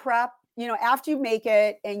did prep, after you make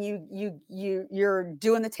it and you're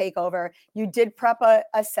doing the takeover, you did prep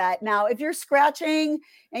a set. Now, if you're scratching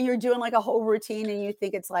and you're doing like a whole routine and you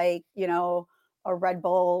think it's like, a Red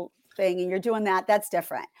Bull thing and you're doing that, that's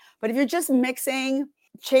different. But if you're just mixing,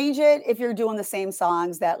 change it if you're doing the same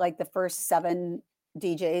songs that like the first 7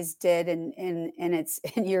 DJs did and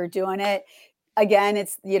you're doing it again.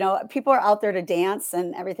 It's people are out there to dance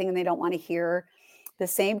and everything and they don't want to hear the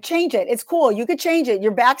same. Change it. It's cool. You could change it.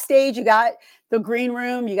 You're backstage, you got the green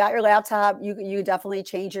room, you got your laptop, you definitely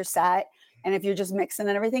change your set. And if you're just mixing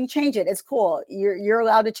and everything, change it. It's cool. You're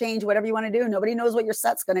allowed to change whatever you want to do. Nobody knows what your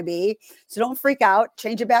set's going to be, so don't freak out.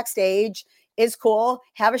 Change it backstage. It's cool.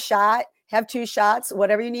 Have a shot, have 2 shots,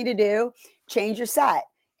 whatever you need to do. Change your set.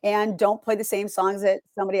 And don't play the same songs that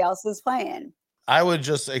somebody else is playing. I would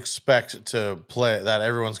just expect to play that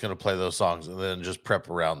everyone's going to play those songs and then just prep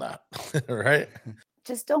around that, right?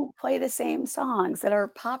 Just don't play the same songs that are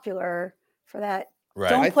popular for that. Right.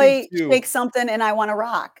 Don't play Shake Something and I Want to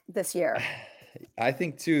Rock this year. I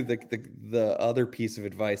think too, the other piece of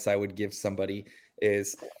advice I would give somebody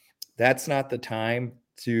is that's not the time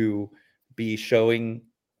to be showing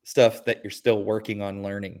stuff that you're still working on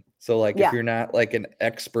learning. So like if you're not like an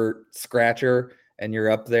expert scratcher and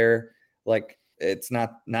you're up there, like it's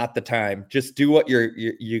not the time. Just do what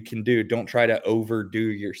you can do. Don't try to overdo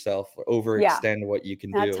yourself, overextend what you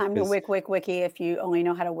can do. Not time to wiki if you only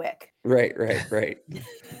know how to wick. Right.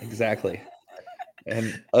 Exactly.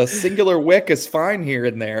 And a singular wick is fine here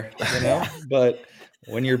and there, but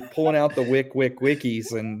when you're pulling out the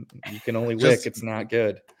wikis and you can only wick, it's not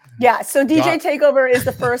good. Yeah. So DJ Takeover is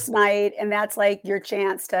the first night, and that's like your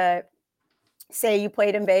chance to say you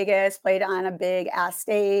played in Vegas, played on a big ass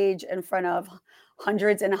stage in front of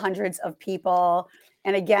hundreds and hundreds of people.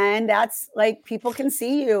 And again, that's like people can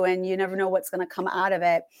see you and you never know what's going to come out of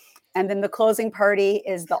it. And then the closing party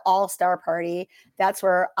is the all-star party. That's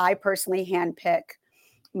where I personally handpick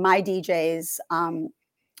my DJs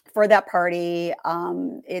for that party.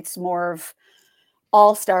 It's more of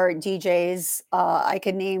all-star DJs. I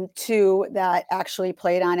could name 2 that actually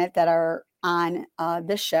played on it that are on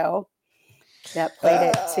this show that played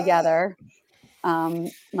it together.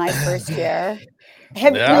 My first year.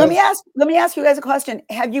 Let me ask you guys a question.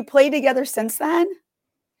 Have you played together since then?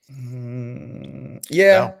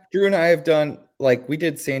 Yeah, Drew and I have done, like, we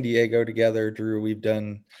did San Diego together. Drew, we've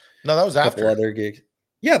done that was a after couple other gigs.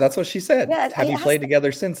 Yeah, that's what she said. Yeah, have you played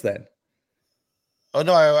together since then? Oh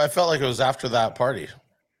no, I felt like it was after that party.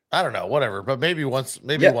 I don't know, whatever, but maybe once.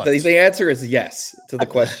 Once. The answer is yes to the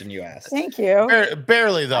question you asked. Thank you.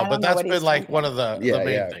 Barely though, but that's been like one of the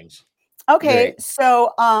main things. Okay, great.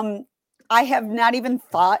 So I have not even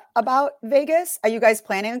thought about Vegas. Are you guys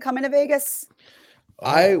planning on coming to Vegas?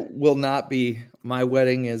 I will not be. My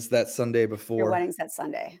wedding is that Sunday before. Your wedding's that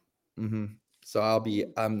Sunday. Mm-hmm. So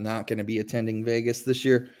I'm not going to be attending Vegas this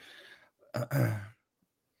year.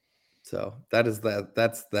 So that's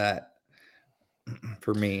that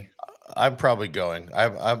for me. I'm probably going.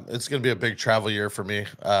 It's going to be a big travel year for me.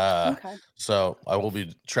 Okay. So I will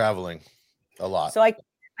be traveling a lot. So I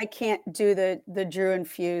can't do the Drew and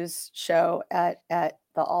Fuse show at the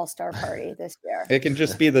All-Star party this year. It can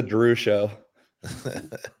just be the Drew show.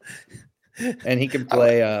 And he can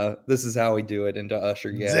play This Is How We Do It into Usher.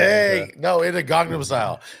 Yeah. Dang. No, into Gangnam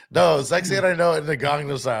Style. No, Sexy and I Know It into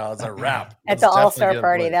Gangnam Style. It's a rap. At the All-Star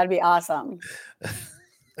party. That'd be awesome.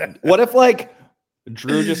 What if like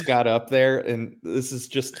Drew just got up there and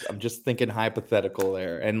I'm just thinking hypothetical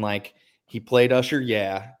there. And like he played Usher,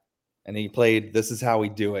 yeah. And he played This Is How We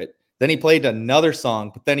Do It. Then he played another song,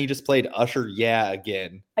 but then he just played Usher, yeah,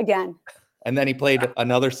 again. And then he played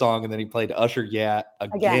another song, and then he played Usher, yeah,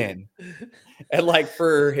 again. And like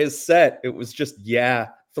for his set, it was just yeah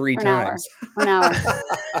 3 times. For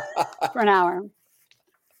an hour.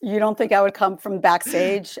 You don't think I would come from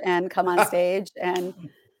backstage and come on stage and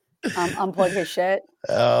unplug his shit?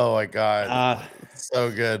 Oh my God. So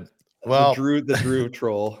good. Well, the Drew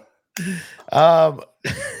troll.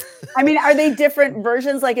 I mean, are they different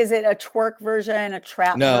versions? Like, is it a twerk version, a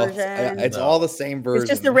trap version? It's all the same version. It's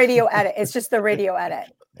just the radio edit. It's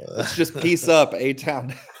just Peace Up,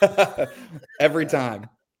 A-Town. Every time.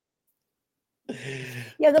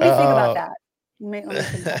 Yeah, let me think about that. Let me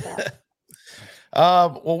think about that.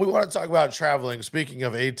 Well, we want to talk about traveling. Speaking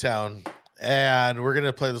of A-Town, and we're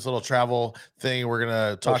gonna play this little travel thing. We're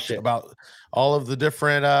gonna talk shit. about all of the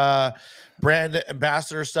different brand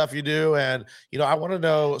ambassador stuff you do, and I want to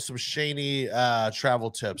know some Shani travel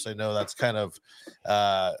tips. I know that's kind of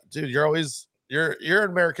dude. You're an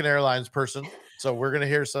American Airlines person, so we're gonna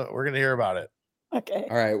hear about it. Okay.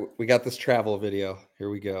 All right, we got this travel video. Here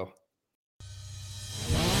we go.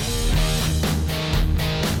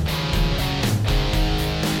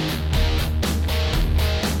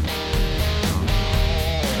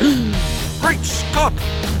 Great Scott!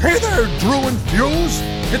 Hey there, Drew and Fuse!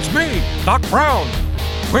 It's me, Doc Brown!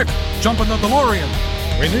 Quick, jump in the DeLorean!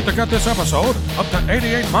 We need to get this episode up to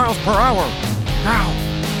 88 miles per hour. Now,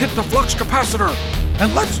 hit the flux capacitor,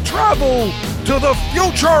 and let's travel to the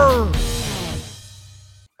future!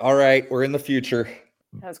 All right, we're in the future.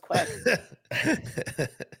 That was quick.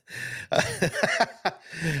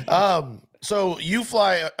 So you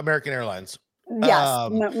fly American Airlines. Yes.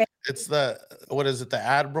 It's what is it? The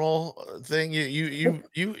Admiral thing.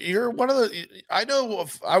 You're one of the. I know.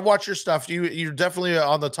 I watch your stuff. You're definitely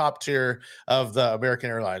on the top tier of the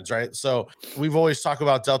American Airlines, right? So we've always talked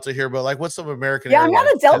about Delta here, but like, what's some American? Yeah, I'm Airlines?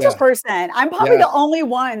 not a Delta Yeah. person. I'm probably Yeah. the only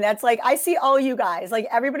one that's like, I see all you guys. Like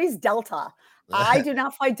everybody's Delta. I do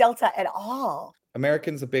not fly Delta at all.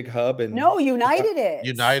 American's a big hub, and No, United is.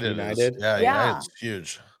 United. United? Yeah, Yeah. United's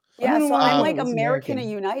huge. I Yeah, don't know so why I'm I like thought it was American American.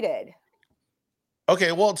 and United.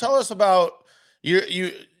 Okay, well, tell us about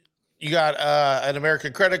you got an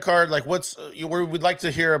American credit card. Like, we'd like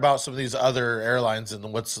to hear about some of these other airlines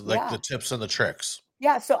and what's like the tips and the tricks.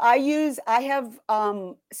 Yeah, so I have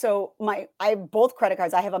both credit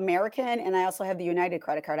cards. I have American and I also have the United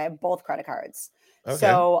credit card. I have both credit cards. Okay.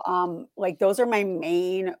 So like those are my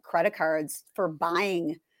main credit cards for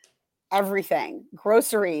buying everything,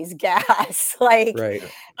 groceries, gas, like right.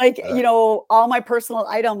 all my personal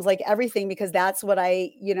items, like everything, because that's what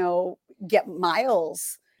I, get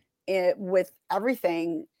miles with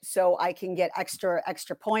everything. So I can get extra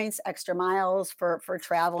points, extra miles for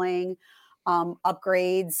traveling,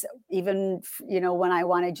 upgrades, even, when I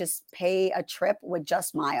want to just pay a trip with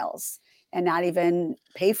just miles and not even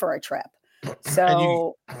pay for a trip.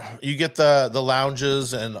 So you get the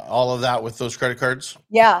lounges and all of that with those credit cards.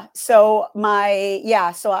 Yeah. So I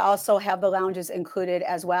also have the lounges included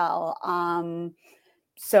as well.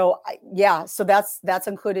 So that's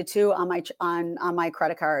included too on my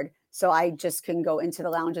credit card. So I just can go into the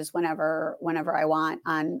lounges whenever I want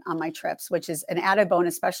on my trips, which is an added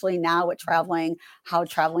bonus, especially now with traveling, how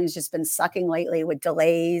traveling's just been sucking lately with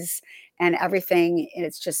delays and everything. And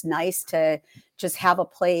it's just nice to just have a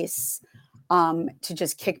place to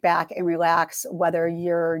just kick back and relax, whether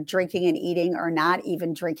you're drinking and eating or not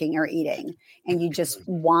even drinking or eating. And you just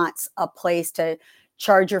want a place to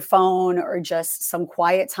charge your phone or just some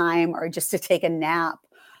quiet time or just to take a nap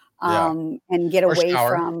and get away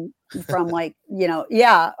from like,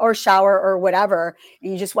 or shower or whatever.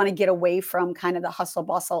 And you just want to get away from kind of the hustle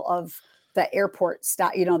bustle of the airport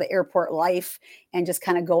stuff, the airport life, and just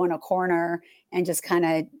kind of go in a corner and just kind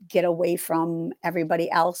of get away from everybody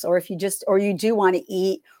else. Or if you do want to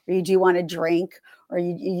eat, or you do want to drink, or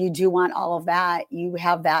you do want all of that, you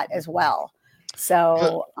have that as well.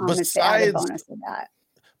 So it's the added bonus of that.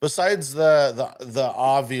 Besides the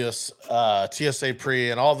obvious TSA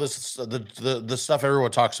pre and all this, the stuff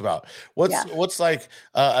everyone talks about, what's like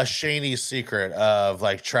a Shani secret of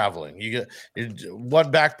like traveling? You get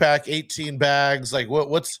one backpack, 18 bags. Like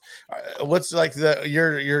what's like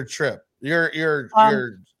your trip, your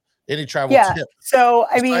any travel tip? So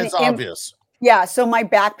I mean, it's obvious. Yeah. So my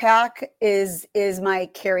backpack is my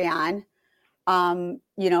carry-on. I'm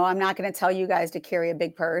not going to tell you guys to carry a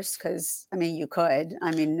big purse because you could.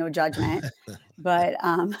 No judgment, but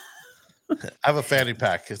I have a fanny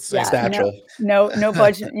pack. It's satchel. No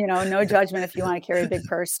budget. No judgment if you want to carry a big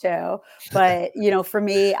purse too. But for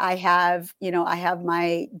me, I have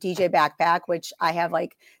my DJ backpack, which I have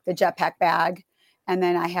like the jetpack bag, and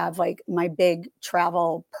then I have like my big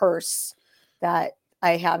travel purse that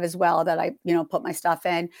I have as well that I, put my stuff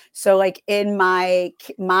in. So like in my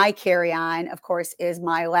carry-on, of course, is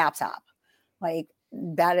my laptop. Like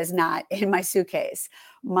that is not in my suitcase.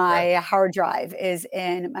 My hard drive is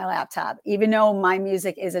in my laptop. Even though my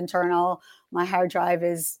music is internal, my hard drive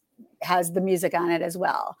has the music on it as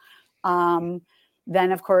well.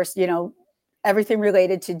 Then of course, everything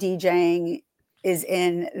related to DJing is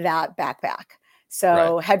in that backpack.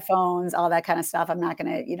 So headphones, all that kind of stuff. I'm not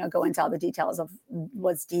going to, go into all the details of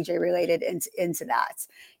what's DJ related into that.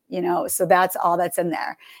 so that's all that's in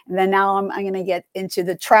there. And then now I'm going to get into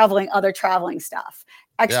the other traveling stuff.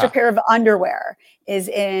 Extra pair of underwear is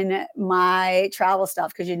in my travel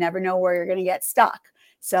stuff because you never know where you're going to get stuck.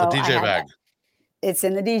 So The DJ bag. It's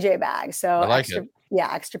in the DJ bag. So I like it.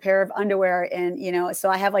 Extra pair of underwear. And, so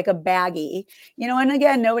I have like a baggie, and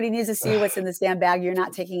again, nobody needs to see what's in this damn bag. You're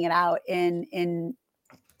not taking it out in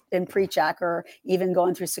pre-check or even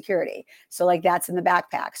going through security. So like that's in the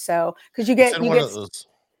backpack. So, cause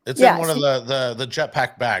It's in one of the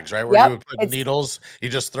jetpack bags, right? Where you would put needles, you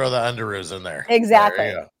just throw the underoos in there. Exactly.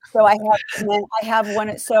 There you go. So I have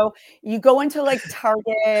one. So you go into like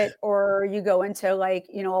Target or you go into like,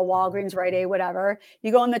 a Walgreens, Rite Aid, whatever.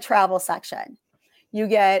 You go in the travel section. You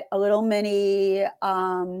get a little mini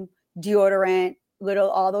deodorant,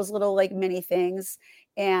 all those little like mini things.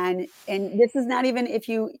 And this is not even if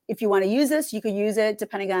you want to use this, you could use it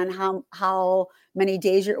depending on how many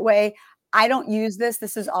days you're away. I don't use this.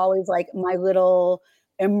 This is always like my little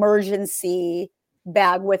emergency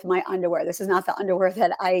bag with my underwear. This is not the underwear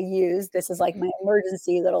that I use. This is like my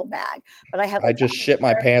emergency little bag. But I just shit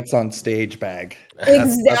my pants on stage bag.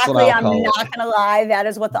 Exactly. I'm not gonna lie. That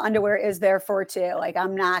is what the underwear is there for too. Like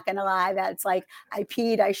I'm not gonna lie. That's like I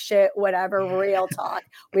peed, I shit, whatever. Real talk.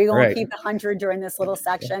 We gonna keep it 100 during this little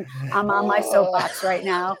section. I'm on my soapbox right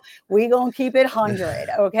now. We gonna keep it 100.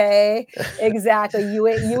 Okay. Exactly.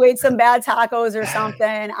 You ate some bad tacos or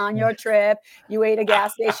something on your trip. You ate a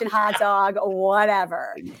gas station hot dog, whatever.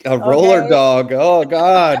 A roller dog. Oh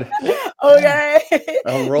God. Okay.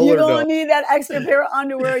 A roller You're gonna dog. need that extra pair of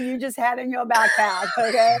underwear you just had in your backpack.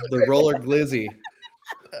 Okay. The roller glizzy.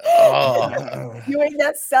 Oh. You ate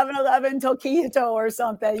that 7-Eleven taquito or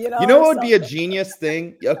something, You know what would be a genius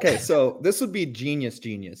thing? Okay, so this would be genius.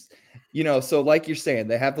 So like you're saying,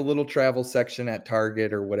 they have the little travel section at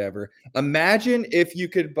Target or whatever. Imagine if you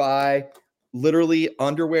could buy literally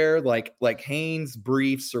underwear like Hanes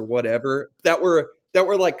briefs or whatever that were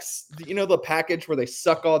like, the package where they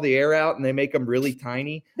suck all the air out and they make them really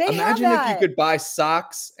tiny. Imagine if you could buy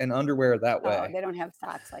socks and underwear that way. They don't have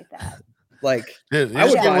socks like that. Like, dude, I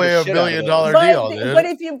would give away $1 million deal, dude. But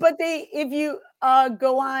if you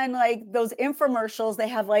go on like those infomercials, they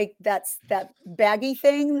have like that baggy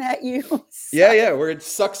thing that you where it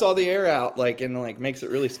sucks all the air out and makes it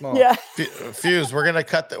really small. Fuse, we're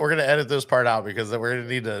gonna edit this part out because we're gonna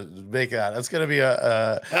need to make that. That's gonna be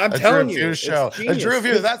a Drew and Fuse show. A Drew and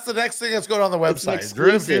Fuse, that's the next thing that's going on the website.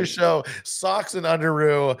 Drew and Fuse show, socks and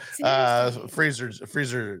underoo,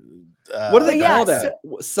 freezer. What do they call that?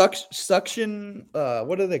 Suction.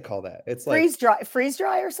 What do they call that? It's like freeze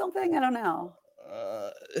dry or something. I don't know.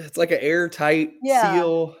 It's like an airtight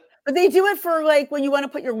seal. But they do it for like when you want to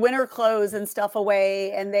put your winter clothes and stuff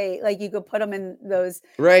away, and they you could put them in those.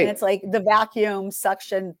 Right. And it's like the vacuum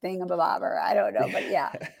suction thingamabobber. I don't know, but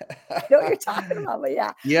yeah, I know what you're talking about. But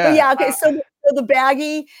yeah. Okay, so the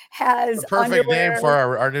baggie has the perfect underwear. name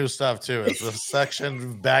for our new stuff too. It's the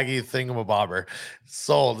section baggy thingamabobber.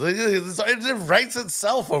 Sold. It writes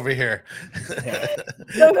itself over here. So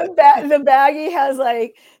the baggie has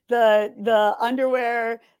like the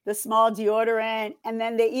underwear, the small deodorant, and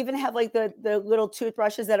then they even have like the little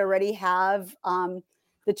toothbrushes that already have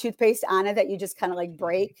the toothpaste on it that you just kind of like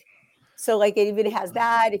break. So like it even has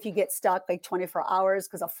that if you get stuck like 24 hours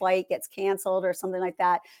because a flight gets canceled or something like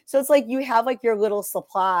that. So it's like you have like your little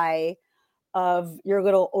supply of your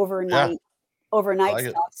little overnight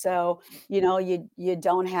stuff. So you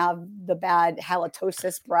don't have the bad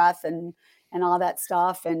halitosis breath and all that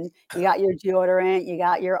stuff. And you got your deodorant, you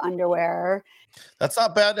got your underwear. That's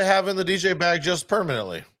not bad to have in the DJ bag just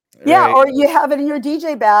permanently. Yeah. Right. Or you have it in your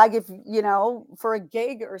DJ bag if, for a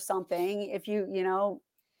gig or something, if you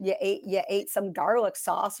ate some garlic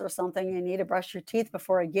sauce or something, you need to brush your teeth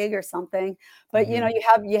before a gig or something, but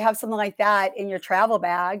you have something like that in your travel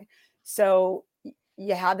bag. So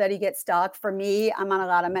you have that, you get stuck. For me, I'm on a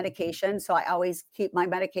lot of medication. So I always keep my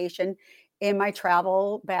medication in my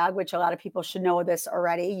travel bag, which a lot of people should know this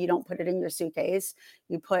already. You don't put it in your suitcase.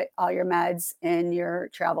 You put all your meds in your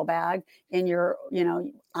travel bag, in your,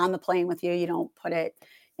 on the plane with you. You don't put it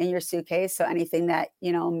in your suitcase. So anything that,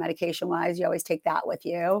 medication wise, you always take that with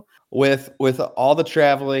you. With all the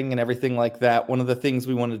traveling and everything like that, one of the things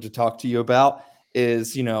we wanted to talk to you about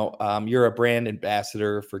is, you're a brand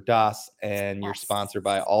ambassador for DAS and you're sponsored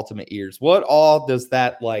by Ultimate Ears. What all does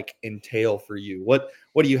that entail for you? What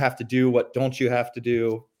do you have to do? What don't you have to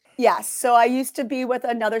do? Yes. So I used to be with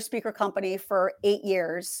another speaker company for 8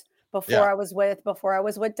 years before I was with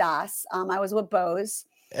DAS. I was with Bose.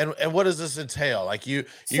 And what does this entail? Like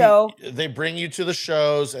So they bring you to the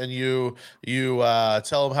shows and you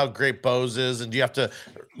tell them how great Bose is, and do you have to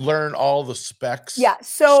learn all the specs? yeah,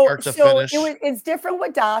 so start to finish. it's different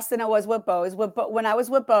with DOS than it was with Bose. But when I was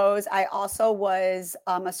with Bose, I also was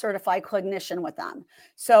a certified clinician with them.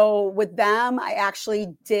 So with them, I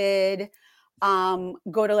actually did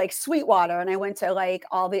go to like Sweetwater, and I went to like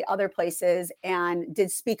all the other places and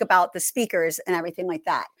did speak about the speakers and everything like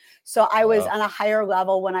that. So I was on a higher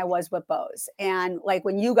level when I was with Bose. And like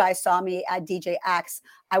when you guys saw me at DJX,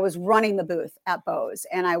 I was running the booth at Bose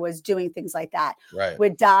and I was doing things like that. Right.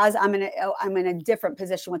 With Daz, I'm in a different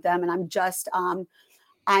position with them, and I'm just an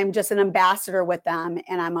ambassador with them,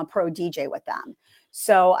 and I'm a pro DJ with them.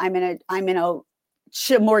 So I'm in a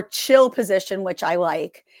more chill position, which I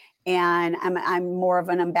like. And I'm more of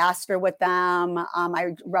an ambassador with them.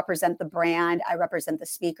 I represent the brand. I represent the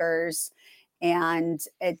speakers, and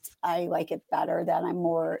I like it better that I'm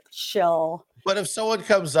more chill. But if someone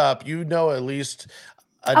comes up, at least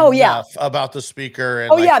Oh, yeah. enough about the speaker.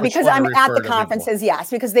 And Oh like yeah, which because one to I'm at refer the to people. conferences,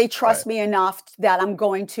 yes, because they trust Right. me enough that I'm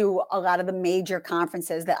going to a lot of the major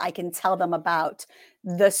conferences that I can tell them about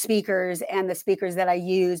the speakers and the speakers that I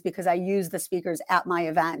use, because I use the speakers at my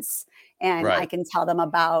events, and I Right. can tell them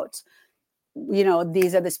about,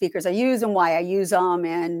 these are the speakers I use and why I use them,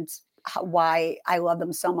 and why I love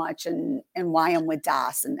them so much, and why I'm with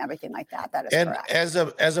DOS and everything like that. That is And correct.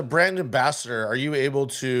 as a brand ambassador, are you able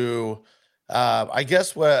to? I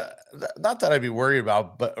guess not that I'd be worried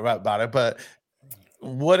about it, but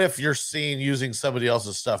what if you're seen using somebody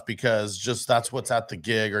else's stuff because just that's what's at the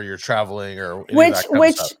gig, or you're traveling, or any of that kind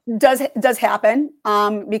of stuff? does happen,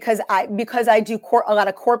 because I do a lot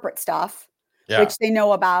of corporate stuff, Yeah. which they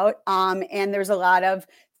know about, and there's a lot of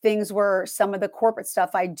things where some of the corporate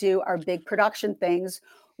stuff I do are big production things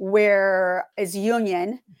where is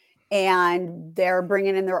union, and they're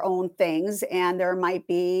bringing in their own things, and there might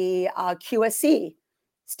be QSC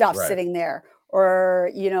stuff Right. sitting there, or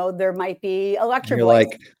there might be electric You're voice.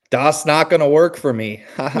 like, DOS not gonna work for me.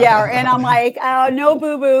 Yeah, and I'm like, oh, no,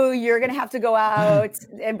 boo boo, you're gonna have to go out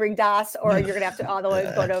and bring DOS, or you're gonna have to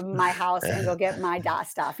otherwise go to my house and go get my DOS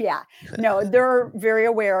stuff. Yeah, no, they're very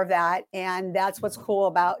aware of that, and that's what's cool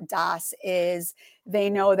about DOS is they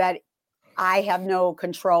know that I have no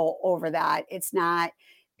control over that. It's not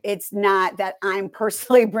that I'm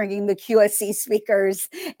personally bringing the QSC speakers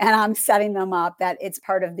and I'm setting them up, that it's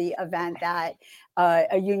part of the event that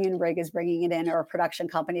a union rig is bringing it in, or a production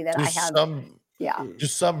company that I have. Yeah. Do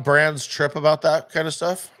some brands trip about that kind of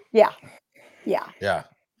stuff? Yeah. Because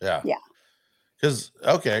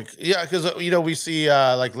we see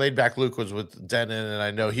like Laid Back Luke was with Denon, and I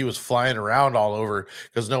know he was flying around all over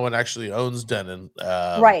because no one actually owns Denon.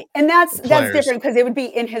 Right, and that's players. different because it would be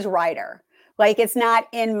in his rider. Like it's not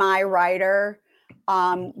in my rider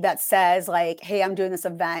that says like, hey, I'm doing this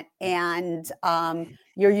event, and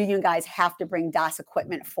your union guys have to bring DOS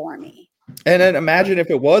equipment for me. And then imagine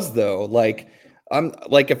if it was though, like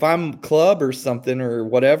if I'm club or something or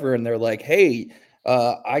whatever, and they're like, hey,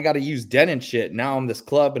 I got to use Denon shit. Now I'm this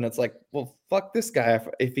club, and it's like, well, fuck this guy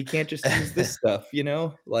if he can't just use this stuff,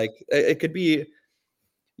 like it could be.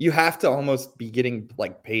 You have to almost be getting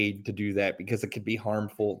like paid to do that because it could be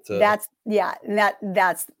harmful to. That's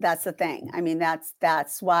the thing. I mean,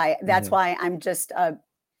 that's why I'm just a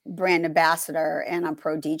brand ambassador and I'm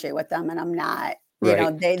pro DJ with them, and I'm not,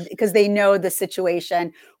 because they know the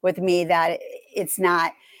situation with me, that it's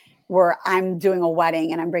not where I'm doing a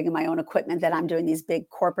wedding and I'm bringing my own equipment, that I'm doing these big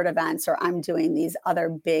corporate events, or I'm doing these other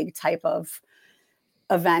big type of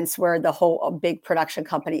events where the whole big production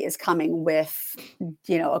company is coming with,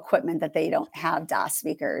 equipment that they don't have DOS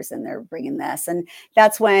speakers, and they're bringing this. And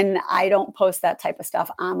that's when I don't post that type of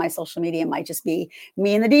stuff on my social media. It might just be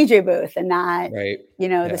me in the DJ booth and not,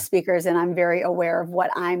 the speakers. And I'm very aware of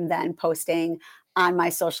what I'm then posting on my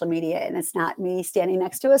social media. And it's not me standing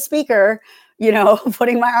next to a speaker,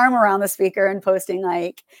 putting my arm around the speaker and posting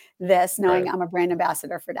like this, knowing I'm a brand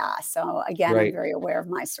ambassador for DOS. So again, I'm very aware of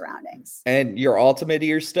my surroundings. And your Ultimate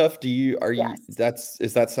Ear stuff, is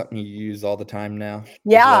that something you use all the time now?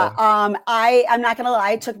 Yeah. I'm not going to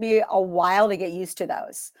lie. It took me a while to get used to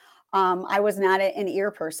those. I was not an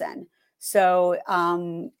ear person. So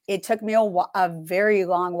it took me a very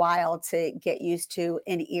long while to get used to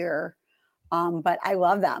an ear. But I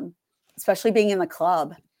love them, especially being in the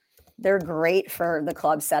club. They're great for the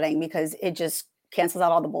club setting because it just cancels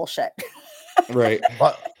out all the bullshit. Right.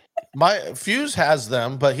 My Fuse has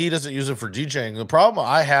them, but he doesn't use it for DJing. The problem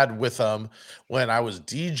I had with them when I was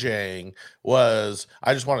DJing was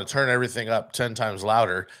I just want to turn everything up 10 times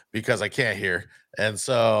louder because I can't hear. And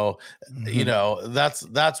so, you know,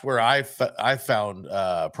 that's where I found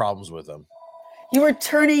problems with them. You were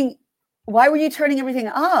turning. Why were you turning everything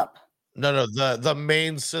up? No, the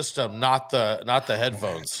main system, not the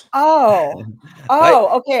headphones. Oh, I-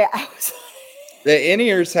 okay. The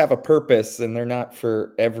in-ears have a purpose, and they're not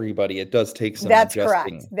for everybody. It does take some That's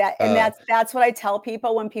adjusting. correct. That's what I tell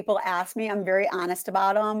people when people ask me. I'm very honest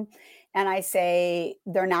about them, and I say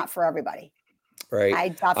they're not for everybody. Right. I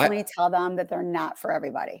definitely tell them that they're not for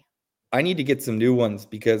everybody. I need to get some new ones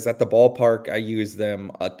because at the ballpark I use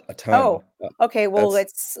them a ton. Oh, okay. Well,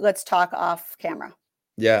 that's- let's talk off camera.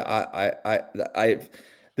 Yeah, I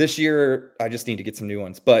this year I just need to get some new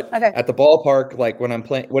ones. But Okay. at the ballpark, like when I'm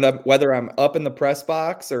playing, whether I'm up in the press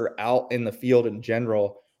box or out in the field in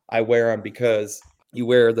general, I wear them because you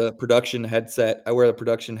wear the production headset. I wear the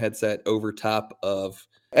production headset over top of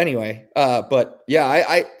anyway. But yeah,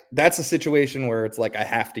 I that's a situation where it's like I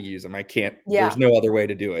have to use them. I can't. Yeah. There's no other way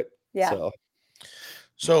to do it. Yeah.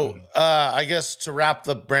 So I guess to wrap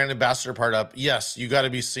the brand ambassador part up, yes, you got to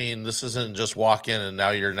be seen. This isn't just walk in and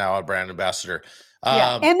now you're a brand ambassador.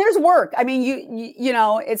 Yeah, and there's work. I mean, you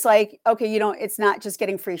know, it's like, okay, you know, it's not just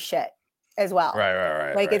getting free shit as well.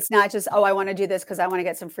 Right. Like it's not just, oh, I want to do this because I want to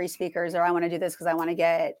get some free speakers, or I want to do this because I want to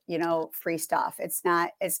get, you know, free stuff. It's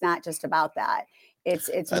not just about that.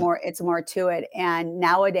 It's more to it. And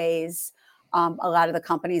nowadays, a lot of the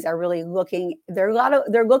companies are really looking. They're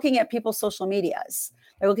looking at people's social medias.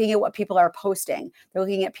 They're looking at what people are posting. They're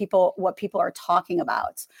looking at what people are talking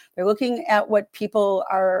about. They're looking at what people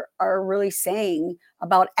are really saying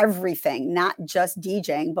about everything, not just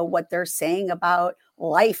DJing, but what they're saying about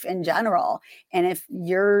life in general. And if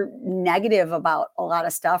you're negative about a lot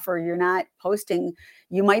of stuff, or you're not posting,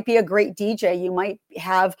 you might be a great DJ. You might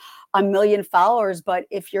have 1 million followers, but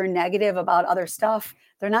if you're negative about other stuff,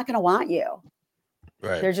 they're not going to want you.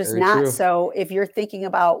 Right. They're just Very not. true. So if you're thinking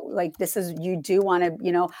about like, you do want to,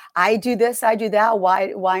 you know, I do this, I do that.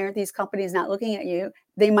 Why aren't these companies not looking at you?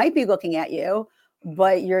 They might be looking at you,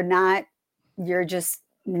 but you're not, you're just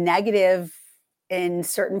negative in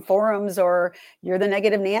certain forums, or you're the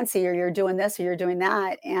negative Nancy, or you're doing this, or you're doing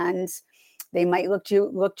that. And they might look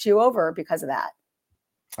you over because of that.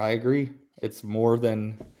 I agree. It's more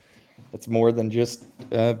than just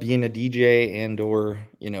being a DJ and or,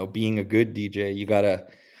 you know, being a good DJ. You gotta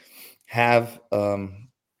have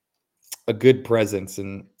a good presence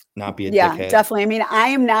and not be a dickhead. Definitely. I mean, I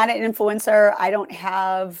am not an influencer. I don't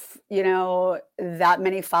have, you know, that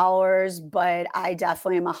many followers, but I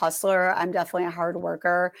definitely am a hustler. I'm definitely a hard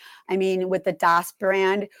worker. I mean, with the DOS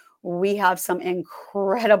brand, we have some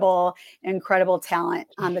incredible talent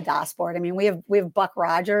on the DOS board. I mean, we have Buck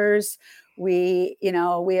Rogers. We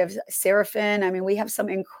have Seraphin. I mean, we have some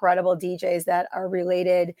incredible DJs that are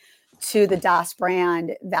related to the DOS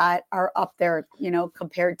brand that are up there, you know,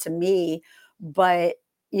 compared to me. But,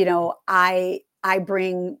 you know, I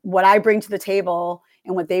bring what I bring to the table,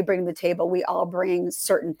 and what they bring to the table. We all bring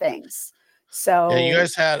certain things. So yeah, you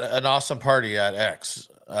guys had an awesome party at X.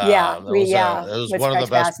 it was with one of the Scratch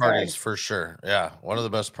best Bastard. parties for sure. Yeah, one of the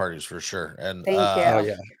best parties for sure. And Thank you. Oh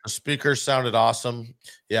yeah. the speakers sounded awesome.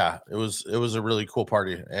 Yeah, it was a really cool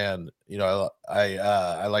party, and you know,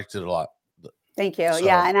 I liked it a lot. Thank you. So-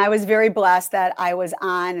 Yeah, and I was very blessed that I was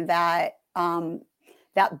on that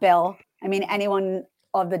bill. I mean, anyone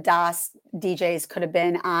of the DOS DJs could have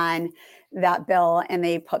been on that bill, and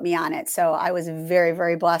they put me on it. So I was very,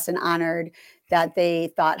 very blessed and honored that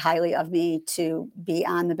they thought highly of me to be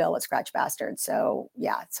on the bill with Scratch Bastard. So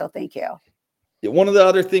yeah, so thank you. One of the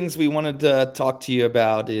other things we wanted to talk to you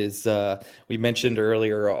about is we mentioned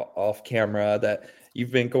earlier off camera that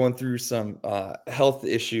you've been going through some health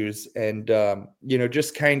issues, and you know,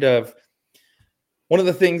 just kind of one of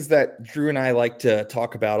the things that Drew and I like to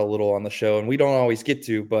talk about a little on the show, and we don't always get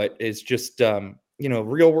to, but is just you know,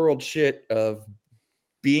 real world shit of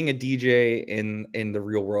being a DJ in the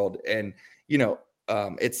real world. And you know,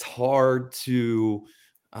 it's hard to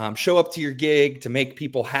show up to your gig, to make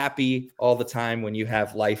people happy all the time when you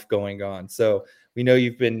have life going on. So we know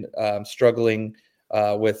you've been struggling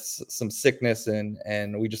with some sickness,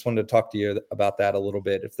 and we just wanted to talk to you about that a little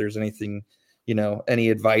bit. If there's anything, you know,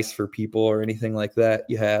 any advice for people or anything like that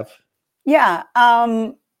you have. Yeah.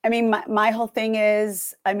 I mean, my whole thing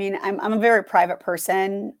is, I mean, I'm a very private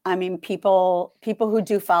person. I mean, people who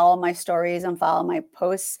do follow my stories and follow my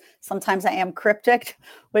posts, sometimes I am cryptic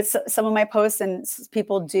with some of my posts, and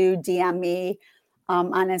people do DM me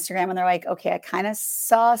on Instagram, and they're like, okay, I kind of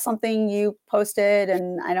saw something you posted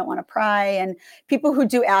and I don't want to pry. And people who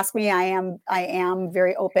do ask me, I am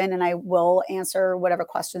very open, and I will answer whatever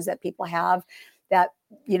questions that people have that,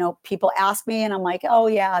 people ask me, and I'm like, oh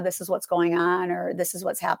yeah, this is what's going on, or this is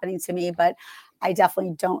what's happening to me. But I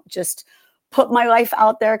definitely don't just put my life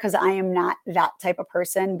out there, because I am not that type of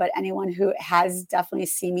person. But anyone who has definitely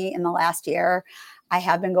seen me in the last year, I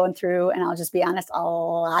have been going through, and I'll just be honest, a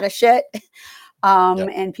lot of shit.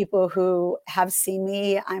 And people who have seen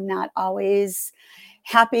me, I'm not always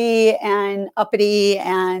happy and uppity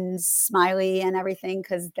and smiley and everything,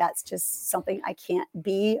 because that's just something I can't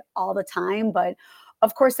be all the time. But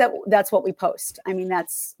of course, that's what we post. I mean,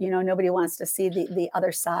 that's, nobody wants to see the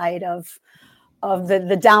other side of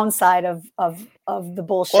the downside of the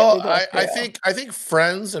bullshit. Well, we go I through. think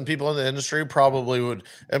friends and people in the industry probably would.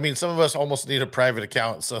 I mean, some of us almost need a private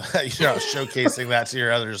account, so showcasing that to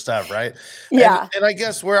your other stuff, right? Yeah. And I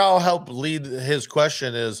guess where I'll help lead his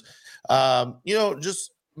question is,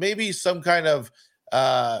 just maybe some kind of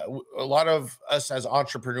a lot of us as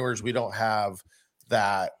entrepreneurs, we don't have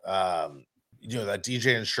that that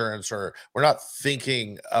DJ insurance, or we're not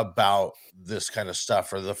thinking about this kind of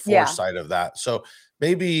stuff or the Yeah. foresight of that. So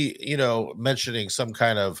maybe, mentioning some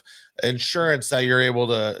kind of insurance that you're able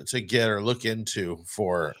to get or look into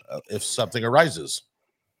for if something arises.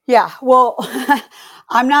 Yeah, well,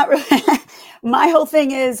 I'm not really. My whole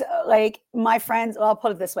thing is like my friends. Well, I'll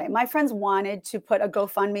put it this way: my friends wanted to put a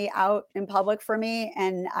GoFundMe out in public for me,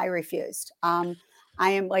 and I refused. I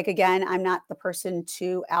am like, again, I'm not the person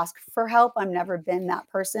to ask for help. I've never been that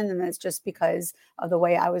person, and it's just because of the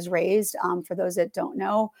way I was raised. For those that don't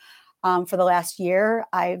know, for the last year,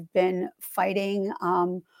 I've been fighting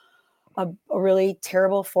a really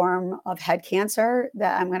terrible form of head cancer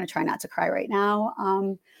that I'm going to try not to cry right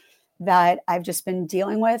now. That I've just been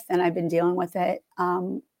dealing with, and I've been dealing with it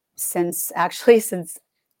since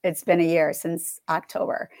it's been a year, since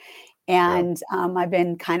October. And I've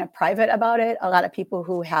been kind of private about it. A lot of people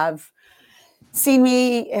who have seen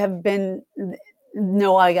me have been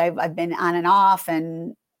know I've been on and off,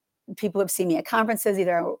 and people have seen me at conferences.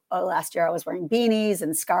 Either last year I was wearing beanies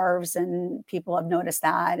and scarves, and people have noticed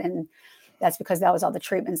that, and that's because that was all the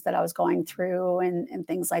treatments that I was going through and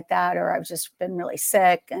things like that. Or I've just been really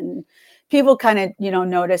sick, and people kind of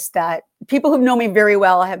noticed that. People who know me very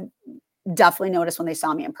well have definitely noticed when they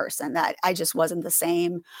saw me in person that I just wasn't the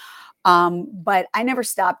same. But I never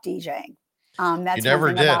stopped DJing. That's You never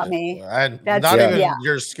one thing did. about me. And That's not even yeah.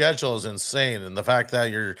 your schedule is insane, and the fact that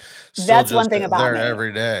you're still That's one just thing about there me.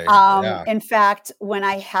 every day. Yeah. In fact, when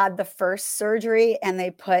I had the first surgery and they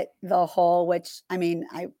put the hole, which I mean,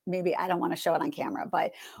 I don't want to show it on camera,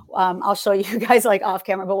 but I'll show you guys like off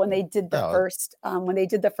camera. But when they did the No. first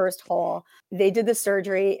hole, they did the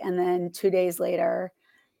surgery, and then 2 days later,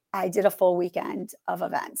 I did a full weekend of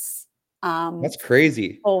events. That's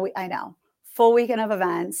crazy. I know, full weekend of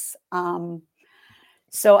events.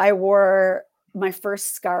 So I wore my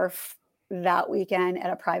first scarf that weekend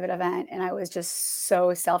at a private event, and I was just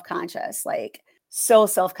so self-conscious, like so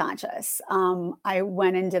self-conscious. I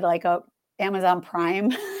went and did like a Amazon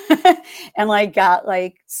Prime and like got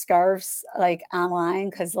like scarves like online,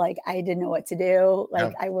 because like I didn't know what to do.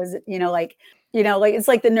 Like I was, like it's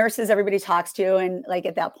like the nurses everybody talks to, and like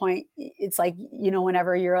at that point, it's like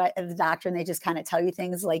whenever you're at the doctor and they just kind of tell you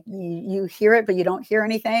things, like you hear it but you don't hear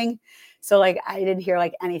anything. So like I didn't hear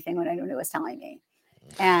like anything when anyone was telling me,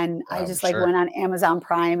 and I just like went on Amazon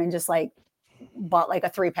Prime and just like bought like a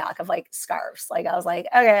 3-pack of like scarves. Like I was like,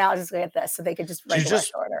 okay, I'll just get this, so they could just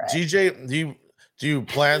order it. DJ, do you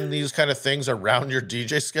plan these kind of things around your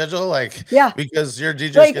DJ schedule? Like, yeah, because your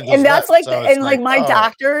DJ like, schedule, and that's nuts, like, so like my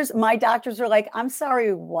doctors were like, I'm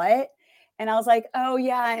sorry, what? And I was like, oh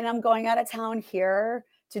yeah, and I'm going out of town here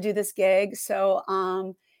to do this gig, so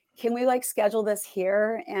can we like schedule this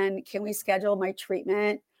here, and can we schedule my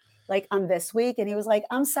treatment like on this week? And he was like,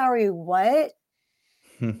 I'm sorry, what?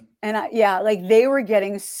 And like they were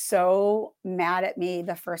getting so mad at me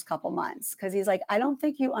the first couple months, because he's like, I don't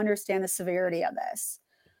think you understand the severity of this.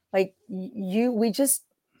 Like we just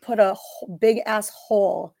put a big ass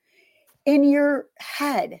hole in your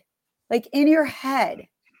head, like in your head.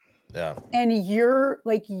 Yeah. And you're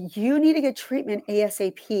like, you need to get treatment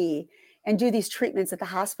ASAP and do these treatments at the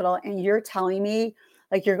hospital. And you're telling me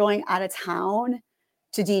like you're going out of town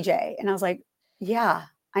to DJ. And I was like, yeah,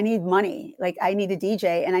 I need money. Like I need a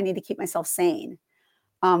DJ and I need to keep myself sane.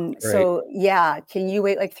 So yeah, can you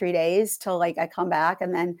wait like 3 days till like I come back,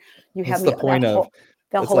 and then you have What's the point of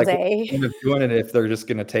the It's whole like, what's day. the point of doing it if they're just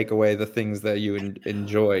gonna take away the things that you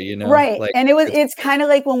enjoy, you know? Right. Like, And it's it's kind of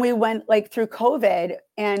like when we went like through COVID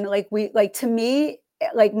and like to me,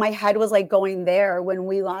 like my head was like going there when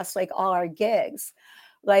we lost like all our gigs.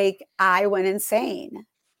 Like I went insane.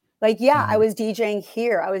 Like, yeah, I Mhm. was DJing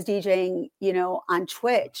here. I was DJing, on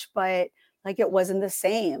Twitch, but like it wasn't the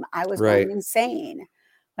same. I was Right. going insane.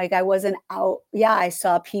 Like I wasn't out. Yeah, I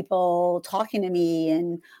saw people talking to me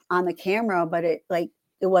and on the camera, but it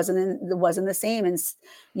wasn't the same. And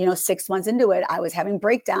 6 months into it, I was having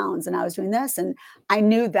breakdowns and I was doing this, and I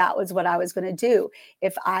knew that was what I was going to do.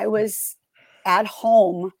 If I was at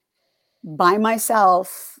home by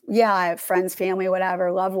myself, yeah, I have friends, family,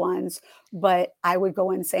 whatever, loved ones, but I would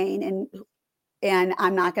go insane. And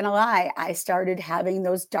I'm not going to lie, I started having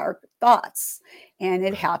those dark thoughts, and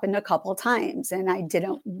it Right. happened a couple times, and I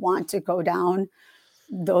didn't want to go down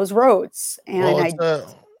those roads. And Well, I it's a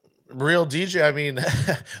real DJ. I mean,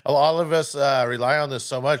 a lot of us rely on this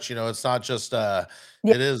so much. It's not just yeah,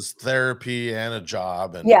 it is therapy and a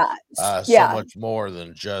job and yeah, so yeah, much more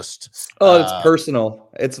than just Oh, it's personal.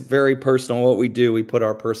 It's very personal what we do. We put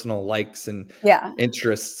our personal likes and yeah.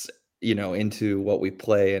 interests, into what we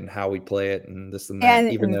play and how we play it and this and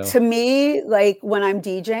that, even And though to me, like when I'm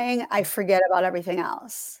DJing, I forget about everything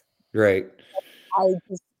else. right. I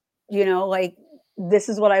just, like this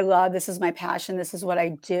is what I love. This is my passion. This is what I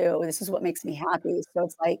do. This is what makes me happy. So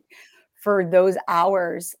it's like for those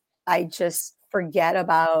hours, I just forget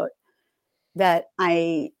about that.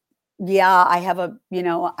 I have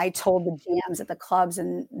I told the GMs at the clubs,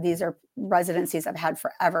 and these are residencies I've had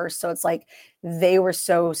forever. So it's like they were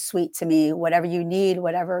so sweet to me. Whatever you need,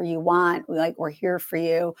 whatever you want, we're here for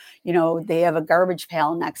you. They have a garbage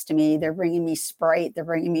pail next to me. They're bringing me Sprite. They're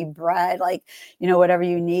bringing me bread. Whatever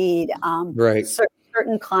you need. Right.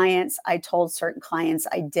 Certain clients, I told certain clients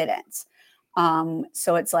I didn't.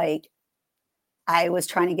 So it's like I was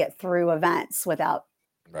trying to get through events without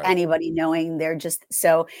right. anybody knowing. They're just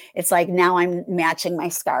so it's like now I'm matching my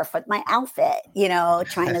scarf with my outfit,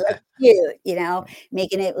 trying to look cute,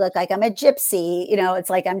 making it look like I'm a gypsy, it's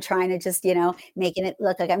like I'm trying to just, making it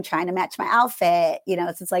look like I'm trying to match my outfit,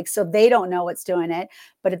 it's like, so they don't know what's doing it.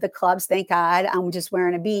 But at the clubs, thank God, I'm just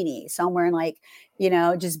wearing a beanie. So I'm wearing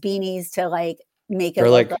just beanies to make it They're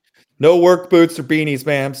look like, no work boots or beanies,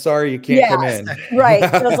 ma'am. Sorry, you can't come yes, in. right.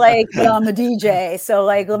 So it's like, but I'm a DJ, so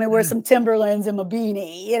let me wear some Timberlands and my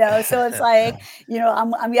beanie, So it's like,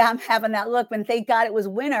 I'm having that look. And thank God it was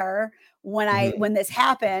winter Mhm. when this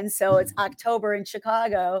happened. So it's October in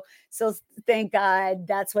Chicago. So thank God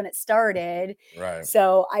that's when it started. Right.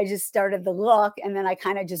 So I just started the look, and then I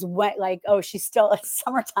kind of just went like, oh, she's still it's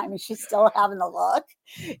summertime and she's still having the look,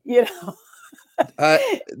 you know. Uh,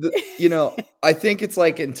 I think it's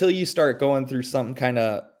like until you start going through something kind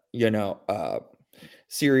of,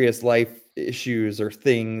 serious life issues or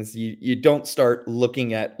things, you don't start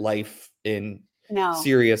looking at life in No.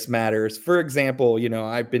 serious matters. For example,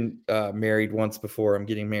 I've been married once before. I'm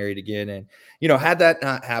getting married again, and had that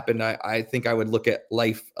not happened, I think I would look at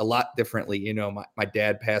life a lot differently. My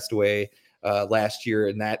dad passed away last year,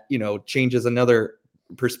 and that changes another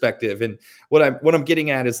perspective. And what I'm getting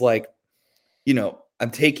at is like, I'm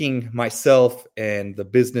taking myself and the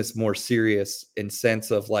business more serious in sense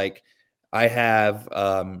of like, I have,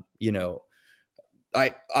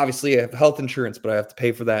 I obviously have health insurance, but I have to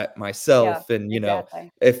pay for that Yeah, myself. And, exactly.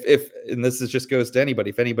 and this is just goes to anybody,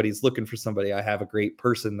 if anybody's looking for somebody, I have a great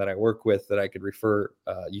person that I work with that I could refer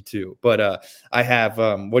you to. But I have,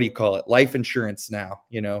 what do you call it? Life insurance now,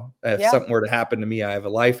 if Yeah. something were to happen to me, I have a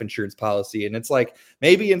life insurance policy. And it's like,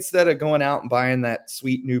 maybe instead of going out and buying that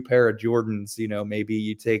sweet new pair of Jordans, maybe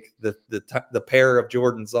you take the pair of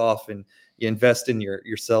Jordans off and you invest in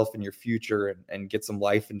yourself and your future and get some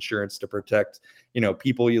life insurance to protect,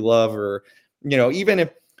 people you love, or, even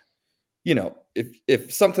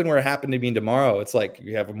if something were to happen to me tomorrow, it's like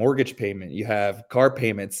you have a mortgage payment, you have car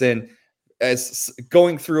payments. And as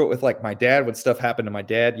going through it with like my dad, when stuff happened to my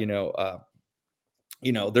dad,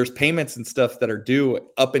 there's payments and stuff that are due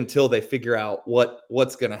up until they figure out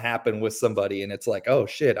what's going to happen with somebody. And it's like, oh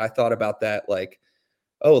shit, I thought about that. Like,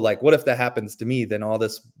 oh, like what if that happens to me? Then all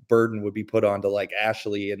this burden would be put onto like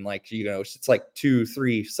Ashley. And like, it's like 2,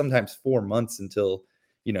 3, sometimes 4 months until,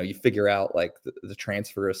 you figure out like the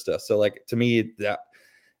transfer of stuff. So like, to me, that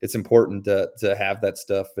it's important to have that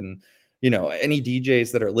stuff. And, any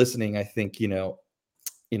DJs that are listening, I think,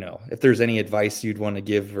 if there's any advice you'd want to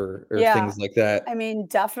give or Yeah. things like that. I mean,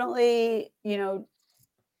 definitely,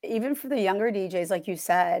 even for the younger DJs, like you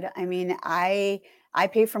said, I mean, I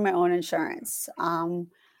pay for my own insurance.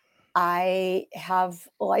 I have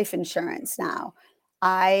life insurance now.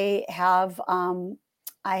 I have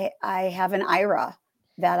I have an IRA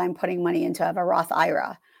that I'm putting money into. I have a Roth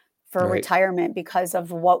IRA for Right. retirement because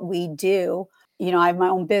of what we do. I have my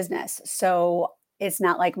own business. So it's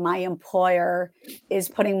not like my employer is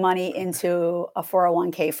putting money into a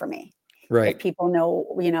 401k for me. If Right. people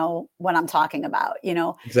know, what I'm talking about, and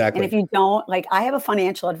if Exactly. you don't, like, I have a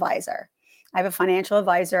financial advisor.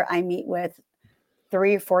 I meet with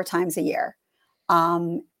 3 or 4 times a year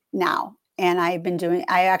now. And I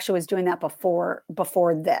actually was doing that before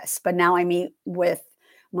this, but now I meet with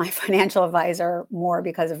my financial advisor more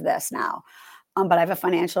because of this now. But I have a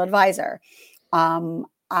financial advisor.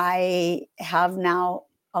 I have now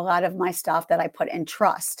a lot of my stuff that I put in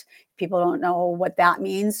trust. People don't know what that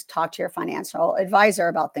means. Talk to your financial advisor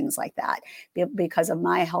about things like that. Because of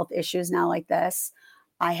my health issues now like this,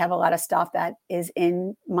 I have a lot of stuff that is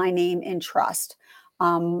in my name in trust.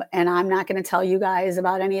 And I'm not going to tell you guys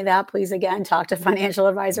about any of that. Please, again, talk to financial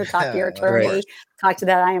advisor, talk to your Of attorney, course. talk to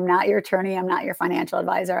that. I am not your attorney. I'm not your financial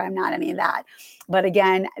advisor. I'm not any of that. But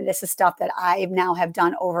again, this is stuff that I now have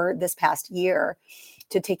done over this past year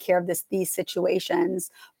to take care of these situations.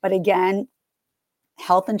 But again,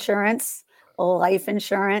 health insurance, life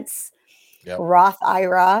insurance, Yep. Roth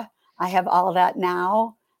IRA, I have all that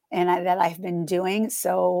now, and that I've been doing.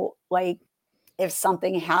 So, like, if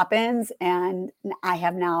something happens and I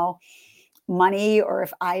have now money, or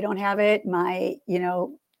if I don't have it, my,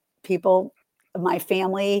 people, my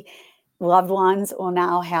family, loved ones will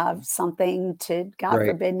now have something to, God Right.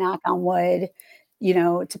 forbid, knock on wood,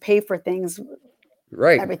 to pay for things,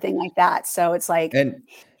 Right. everything like that. So it's like, And for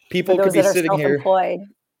people could those be that are sitting here, self-employed,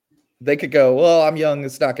 they could go, well, I'm young.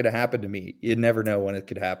 It's not going to happen to me. You never know when it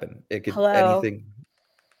could happen. It could anything.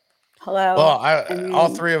 Well, I all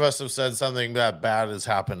mean, 3 of us have said something that bad has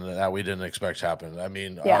happened that we didn't expect to happen. I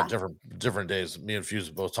mean, Yeah. different days. Me and Fuse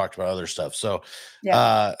both talked about other stuff. So,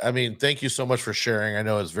 yeah, I mean, thank you so much for sharing. I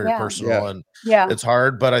know it's very yeah, personal Yeah. and yeah. it's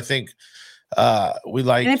hard, but I think we And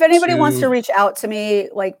like if anybody wants to to. reach out to me,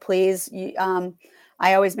 like, please,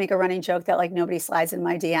 I always make a running joke that, like, nobody slides in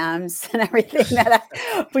my DMs and everything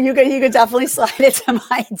but you could definitely slide into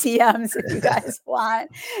my DMs if you guys want.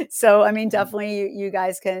 So, I mean, definitely you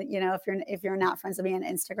guys can, if you're not friends with me on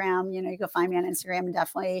Instagram, you can find me on Instagram, and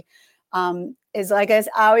definitely, is like, as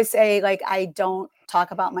I always say, like, I don't talk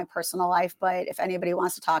about my personal life, but if anybody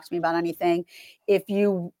wants to talk to me about anything,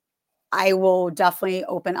 I will definitely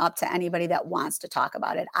open up to anybody that wants to talk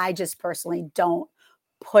about it. I just personally don't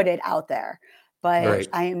put it out there, but Right.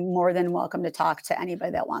 I am more than welcome to talk to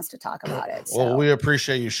anybody that wants to talk about it. Well, So, we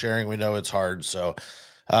appreciate you sharing. We know it's hard. So,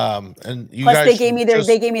 and you plus guys they gave should me their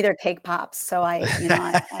just. cake pops, so I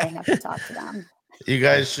have to talk to them. You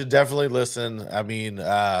guys should definitely listen. I mean,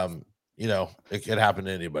 it could happen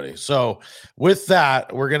to anybody. So with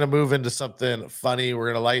that, we're going to move into something funny. We're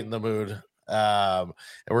going to lighten the mood. And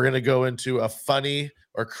we're going to go into a funny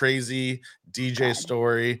or crazy DJ God.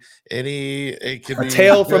 story. It could A be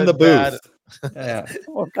tale from the good, bad, booth. Yeah.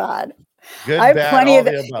 Oh God. good, I have bad, plenty all of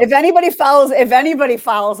the above. if anybody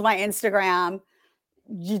follows my Instagram,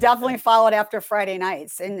 you definitely follow it after Friday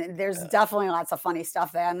nights. And there's definitely lots of funny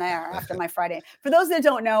stuff in there after my Friday. For those that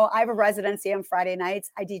don't know, I have a residency on Friday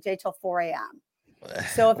nights. I DJ till 4 a.m.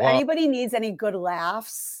 So if Well, anybody needs any good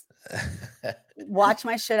laughs, watch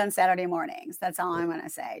my shit on Saturday mornings. That's all I'm going to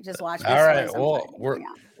say. Just watch my all right. stories on Well, Friday morning.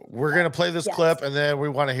 we're going to play this Yes. clip, and then we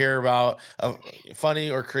want to hear about a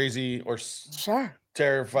funny or crazy or Sure.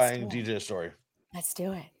 terrifying Let's do DJ story. Let's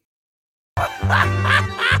do it.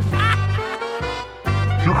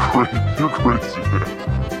 You're crazy, man.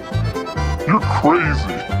 You're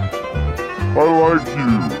crazy. I like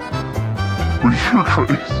you, but you're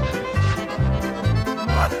crazy.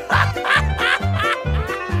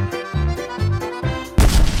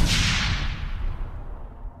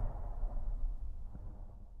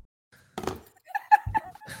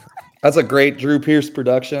 That's a great Drew Pierce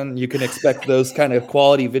production. You can expect those kind of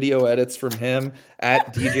quality video edits from him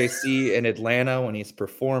at DJC in Atlanta when he's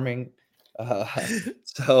performing.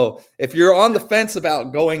 So if you're on the fence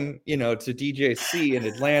about going, to DJC in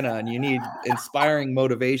Atlanta and you need inspiring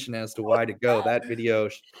motivation as to why to go, that video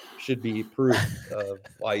should be proof of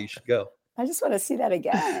why you should go. I just want to see that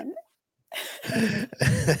again.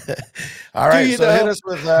 All right, you so hit know? us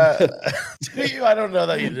with do you? I don't know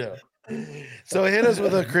that you do. So hit us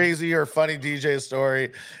with a crazy or funny DJ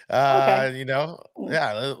story. Okay.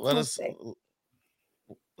 Let's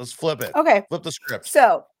flip it. Okay. Flip the script.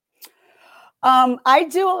 So, I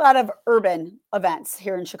do a lot of urban events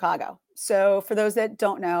here in Chicago. So for those that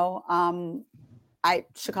don't know,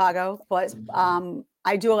 Chicago, but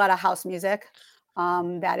I do a lot of house music.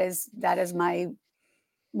 That is my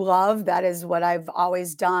love. That is what I've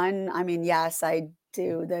always done. I mean, yes, I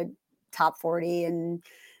do the top 40 and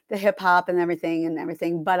the hip hop and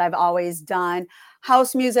everything. But I've always done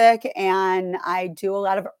house music, and I do a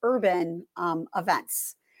lot of urban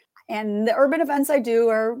events. And the urban events I do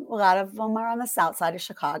a lot of them are on the south side of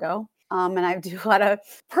Chicago. And I do a lot of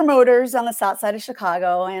promoters on the south side of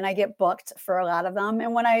Chicago, and I get booked for a lot of them.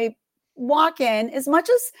 And when I walk in, as much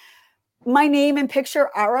as my name and picture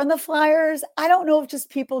are on the flyers, I don't know if just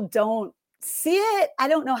people don't see it. I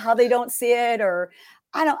don't know how they don't see it, or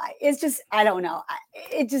I don't know.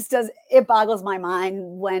 It just it boggles my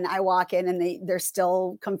mind when I walk in and they're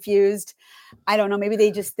still confused. I don't know. Maybe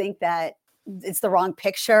they just think that it's the wrong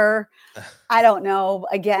picture. I don't know.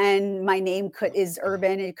 Again, my name is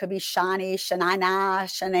urban. It could be Shani, Shanana,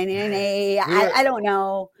 Shananane. I don't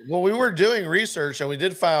know. Well, we were doing research and we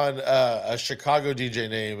did find a Chicago DJ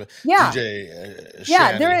name. Yeah. DJ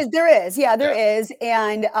Yeah, Shani. there is. Yeah, there is.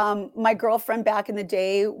 And my girlfriend back in the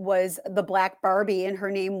day was the Black Barbie, and her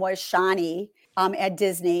name was Shani at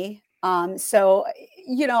Disney. So,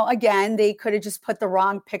 again, they could have just put the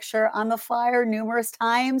wrong picture on the flyer numerous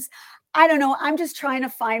times. I don't know. I'm just trying to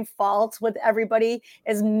find faults with everybody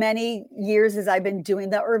as many years as I've been doing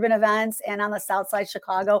the urban events and on the South Side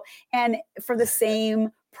Chicago, and for the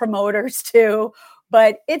same promoters too.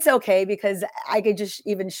 But it's okay, because I could just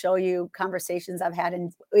even show you conversations I've had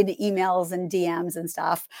in emails and DMs and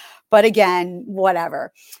stuff. But again,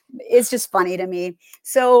 whatever. It's just funny to me.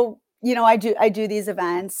 So, I do these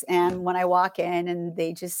events, and when I walk in and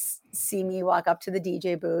they just see me walk up to the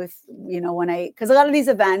DJ booth, because a lot of these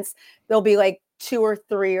events, there'll be like 2 or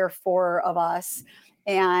 3 or 4 of us.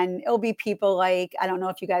 And it'll be people like, I don't know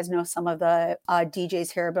if you guys know some of the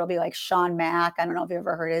DJs here, but it'll be like Sean Mack. I don't know if you've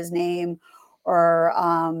ever heard his name, or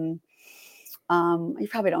you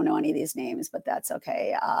probably don't know any of these names, but that's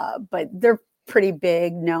okay. But they're pretty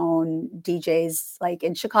big known DJs. Like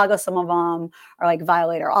in Chicago, some of them are like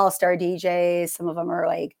Violator All-Star DJs. Some of them are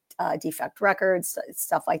like Defect Records,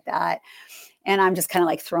 stuff like that. And I'm just kind of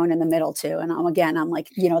like thrown in the middle too. And I'm like,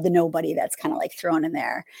 the nobody that's kind of like thrown in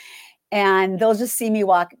there. And they'll just see me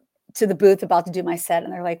walk to the booth about to do my set,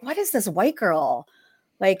 and they're like, what is this white girl?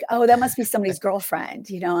 Like, oh, that must be somebody's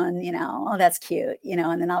girlfriend, and, oh, that's cute,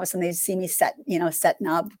 and then all of a sudden they see me setting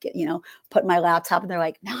up, put my laptop, and they're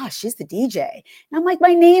like, nah, she's the DJ. And I'm like,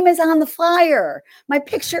 my name is on the flyer. My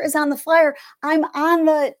picture is on the flyer. I'm on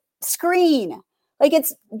the screen. Like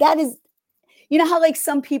that is, how like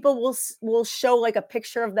some people will show like a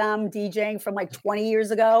picture of them DJing from like 20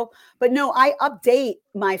 years ago, but no, I update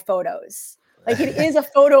my photos. Like it is a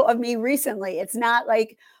photo of me recently. It's not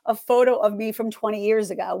like a photo of me from 20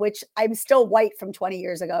 years ago, which I'm still white from 20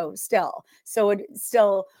 years ago still. So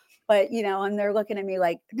but and they're looking at me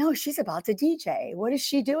like, no, she's about to DJ. What is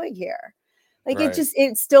she doing here? Like Right.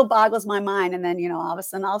 it still boggles my mind. And then, all of a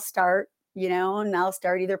sudden I'll start, and I'll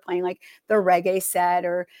start either playing like the reggae set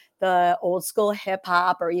or the old school hip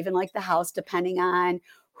hop, or even like the house, depending on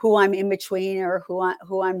who I'm in between or who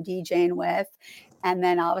I'm DJing with. And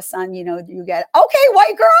then all of a sudden, you get, okay,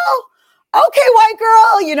 white girl,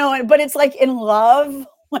 but it's like in love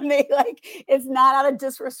when they it's not out of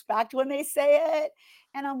disrespect when they say it.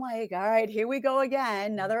 And I'm like, all right, here we go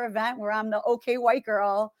again. Another event where I'm the okay, white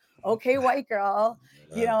girl. And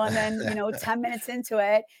then, 10 minutes into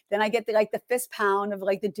it, then I get the fist pound of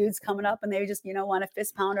like the dudes coming up, and they just, want a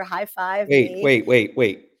fist pound or high five.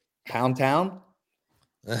 Wait. Pound Town?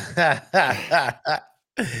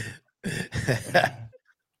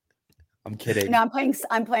 I'm kidding. No,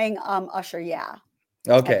 I'm playing Usher, yeah.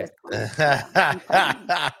 Okay.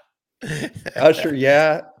 Usher,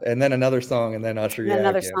 yeah, and then another song, and then Usher, yeah.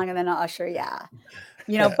 Another song, and then Usher, yeah.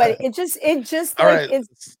 But it just All like right.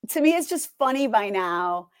 it's, to me, it's just funny by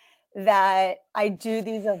now that I do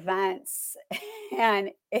these events,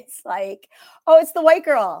 and it's like, oh, it's the white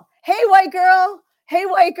girl. Hey, white girl.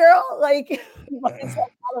 Like, but it's like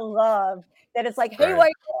out of love that it's like, hey,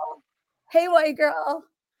 Right. white girl.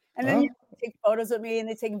 And then Oh. you take photos with me, and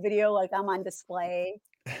they take video like I'm on display.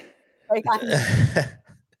 Like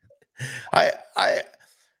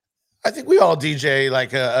I think we all DJ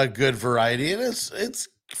like a good variety, and it's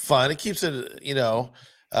fun. It keeps it, yeah.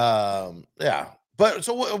 But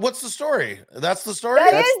so what's the story? That's the story?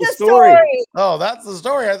 that That's is the the story. story. Oh, that's the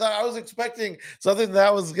story. I was expecting something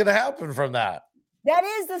that was going to happen from that. That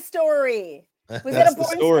is the story. Was that That's a the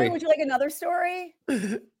boring story? story. Would you like another story?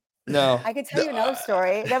 No. I could tell you another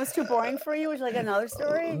story. That was too boring for you. Would you like another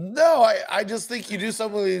story? No, I just think you do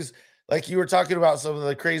some of these, like you were talking about some of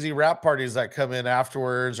the crazy rap parties that come in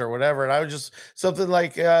afterwards or whatever. And I was just something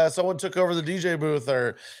like someone took over the DJ booth,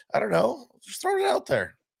 or I don't know, just throwing it out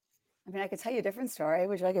there. I mean, I could tell you a different story.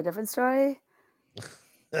 Would you like a different story?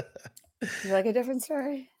 You like a different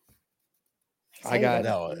story? I got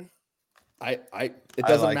No, it I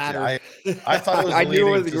doesn't liked it. matter. I thought it was I knew leading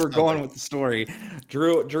where to you were going something. with the story.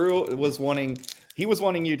 Drew was wanting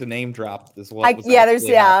you to name drop this what was there's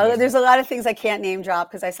actually happening. there's a lot of things I can't name drop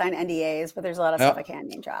because I sign NDAs, but there's a lot of stuff I Yep. can't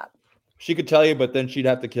name drop. She could tell you, but then she'd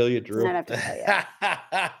have to kill you, Drew. And I'd have to tell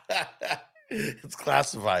you. It's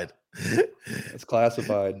classified. It's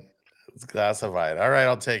classified. It's classified. All right,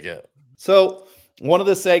 I'll take it. So one of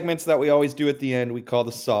the segments that we always do at the end, we call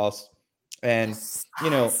the sauce. And,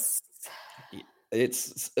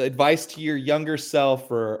 it's advice to your younger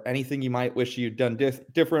self or anything you might wish you'd done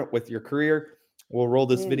different with your career. We'll roll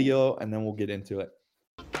this video and then we'll get into it.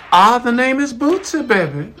 The name is Bootsy,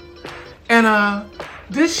 baby. And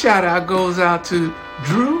this shout out goes out to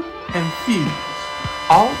Drew and Fuse,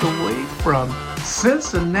 all the way from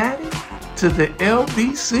Cincinnati to the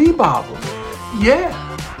LBC Bobble. Yeah,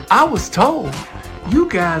 I was told you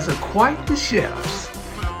guys are quite the chefs.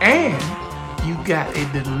 And you got a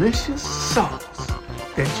delicious sauce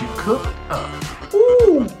that you cooked up.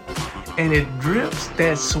 Ooh! And it drips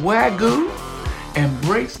that swagoo and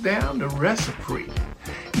breaks down the recipe.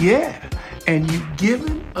 Yeah, and you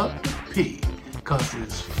giving up the pig because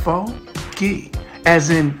it's funky. As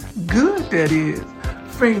in good, that is.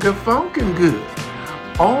 Finger funkin' good.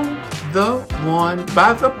 On the one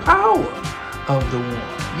by the power of the one.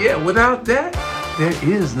 Yeah, without that, there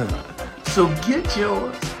is none. So get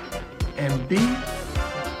yours and be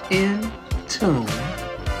in tune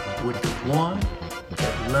with the one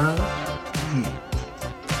that loves you.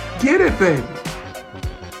 Get it, baby.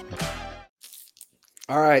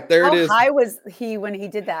 All right, there it is. How high was he when he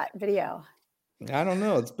did that video? I don't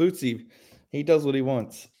know. It's Bootsy. He does what he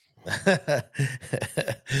wants.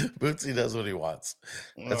 Bootsy does what he wants.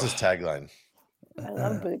 That's his tagline. I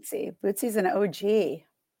love Bootsy. Bootsy's an OG.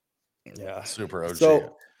 Yeah, super OG.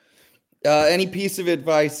 So, any piece of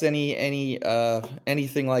advice,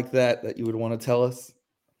 anything like that you would want to tell us?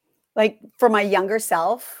 Like for my younger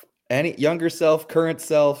self? Any younger self, current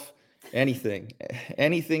self, anything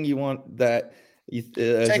you want that is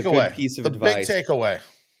a good piece of advice. Big takeaway.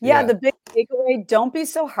 Yeah, the big takeaway, don't be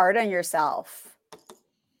so hard on yourself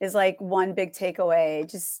is like one big takeaway.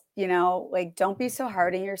 Just, like don't be so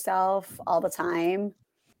hard on yourself all the time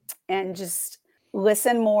and just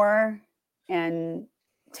listen more and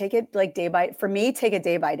take it like take it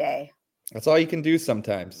day by day. That's all you can do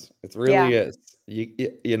sometimes. It really is. You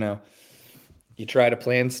try to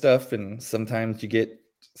plan stuff and sometimes you get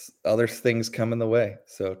other things come in the way.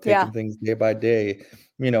 So taking things day by day,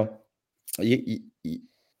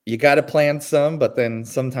 you got to plan some, but then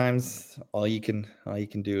sometimes all you can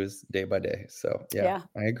do is day by day. So yeah.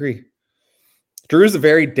 I agree. Drew's a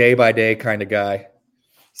very day by day kind of guy.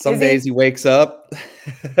 Some days he wakes up.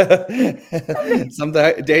 Some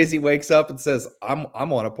days he wakes up and says, I'm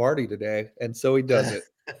on a party today. And so he does it.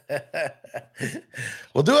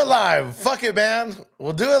 We'll do it live. Fuck it, man.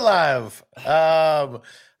 We'll do it live. I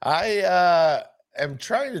am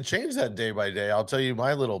trying to change that day by day. I'll tell you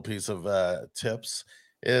my little piece of tips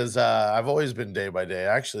is I've always been day by day.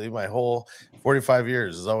 Actually, my whole 45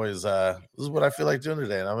 years is always this is what I feel like doing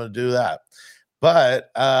today, and I'm going to do that.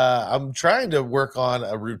 But I'm trying to work on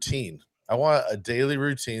a routine. I want a daily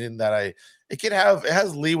routine that it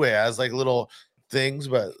has leeway, it has like little things,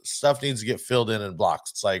 but stuff needs to get filled in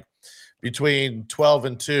blocks. It's like between 12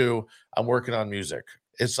 and 2, I'm working on music.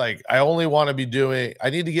 It's like I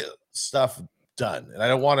need to get stuff done, and I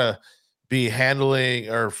don't want to be handling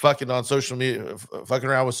or fucking on social media, fucking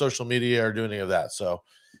around with social media or doing any of that. So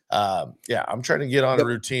I'm trying to get on a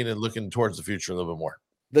routine and looking towards the future a little bit more.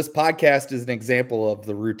 This podcast is an example of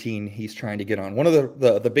the routine he's trying to get on. One of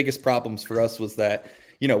the biggest problems for us was that,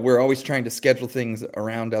 we're always trying to schedule things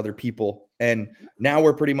around other people. And now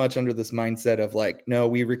we're pretty much under this mindset of like, no,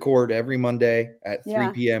 we record every Monday at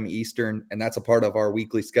 3 p.m. Eastern, and that's a part of our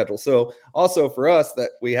weekly schedule. So also for us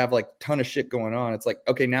that we have like a ton of shit going on, it's like,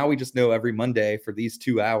 okay, now we just know every Monday for these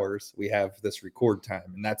 2 hours, we have this record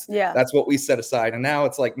time. And that's what we set aside. And now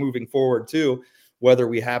it's like moving forward too, whether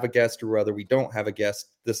we have a guest or whether we don't have a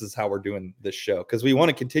guest, this is how we're doing this show. Because we want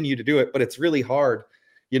to continue to do it, but it's really hard,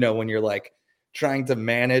 when you're like trying to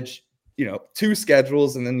manage, 2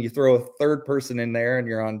 schedules and then you throw a third person in there and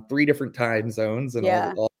you're on 3 different time zones and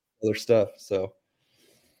all other stuff. So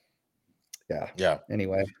yeah.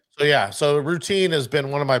 Anyway. So routine has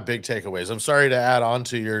been one of my big takeaways. I'm sorry to add on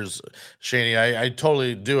to yours, Shani. I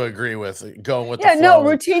totally do agree with going with the flow.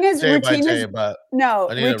 Routine is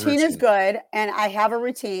good, and I have a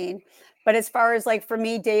routine. But as far as like for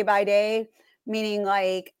me, day by day, meaning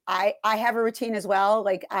like I have a routine as well.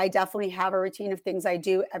 Like I definitely have a routine of things I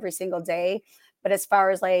do every single day. But as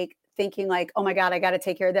far as like thinking like, oh my God, I got to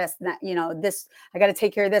take care of this, that, this, I got to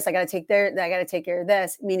take care of this. I got to take I got to take care of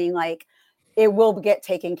this, meaning like it will get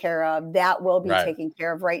taken care of. That will be taken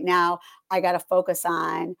care of right now. I got to focus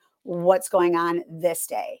on what's going on this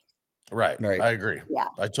day. Right. I agree. Yeah.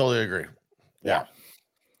 I totally agree. Yeah.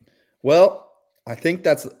 Well, I think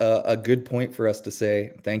that's a good point for us to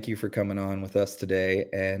say thank you for coming on with us today.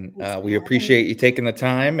 And we appreciate you taking the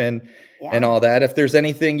time and all that. If there's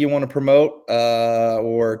anything you want to promote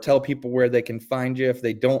or tell people where they can find you, if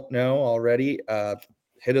they don't know already,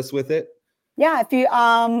 hit us with it. Yeah. If you,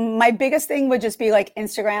 my biggest thing would just be like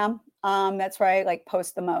Instagram. That's where I like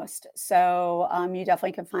post the most. So you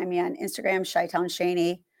definitely can find me on Instagram, Chitown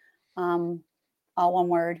Shani, all one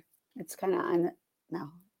word. It's kind of on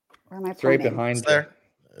where am I? It's right behind it's there.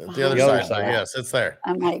 The other side. Yes, it's there.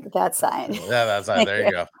 I'm like that side. Yeah, that side. There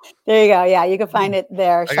you go. There you go. Yeah, you can find it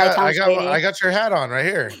there. I got your hat on right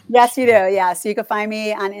here. Yes, you do. Yeah, so you can find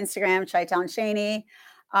me on Instagram, Chitown Shani.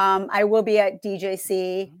 I will be at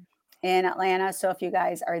DJC in Atlanta. So if you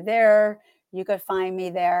guys are there, you could find me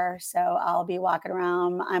there. So I'll be walking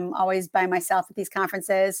around. I'm always by myself at these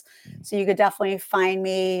conferences. So you could definitely find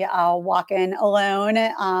me walking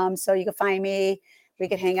alone. So you could find me. We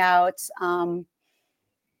could hang out.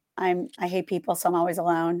 I hate people, so I'm always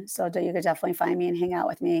alone. So you could definitely find me and hang out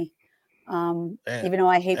with me. Even though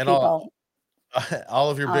I hate people. All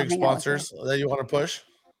of your big sponsors that you want to push?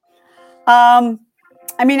 I'm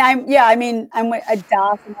with Adas and most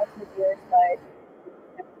of the years, but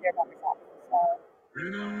I'm care about myself.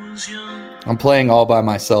 So. I'm playing all by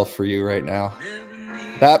myself for you right now.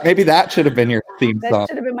 Maybe that should have been your theme song. That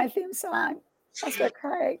should have been my theme song. I'll start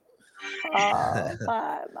crying. Oh,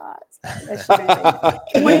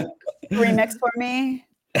 remix for me.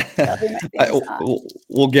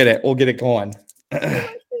 We'll get it. We'll get it going.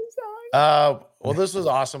 Well, this was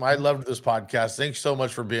awesome. I loved this podcast. Thanks so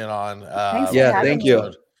much for being on. Thank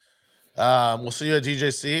you. We'll see you at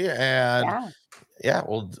DJC, and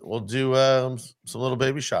we'll do some little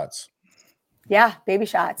baby shots. Yeah, baby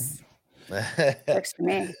shots. Works for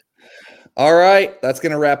me. All right, that's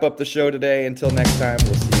gonna wrap up the show today. Until next time,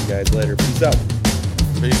 we'll see you guys later. Peace out.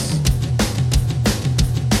 Peace.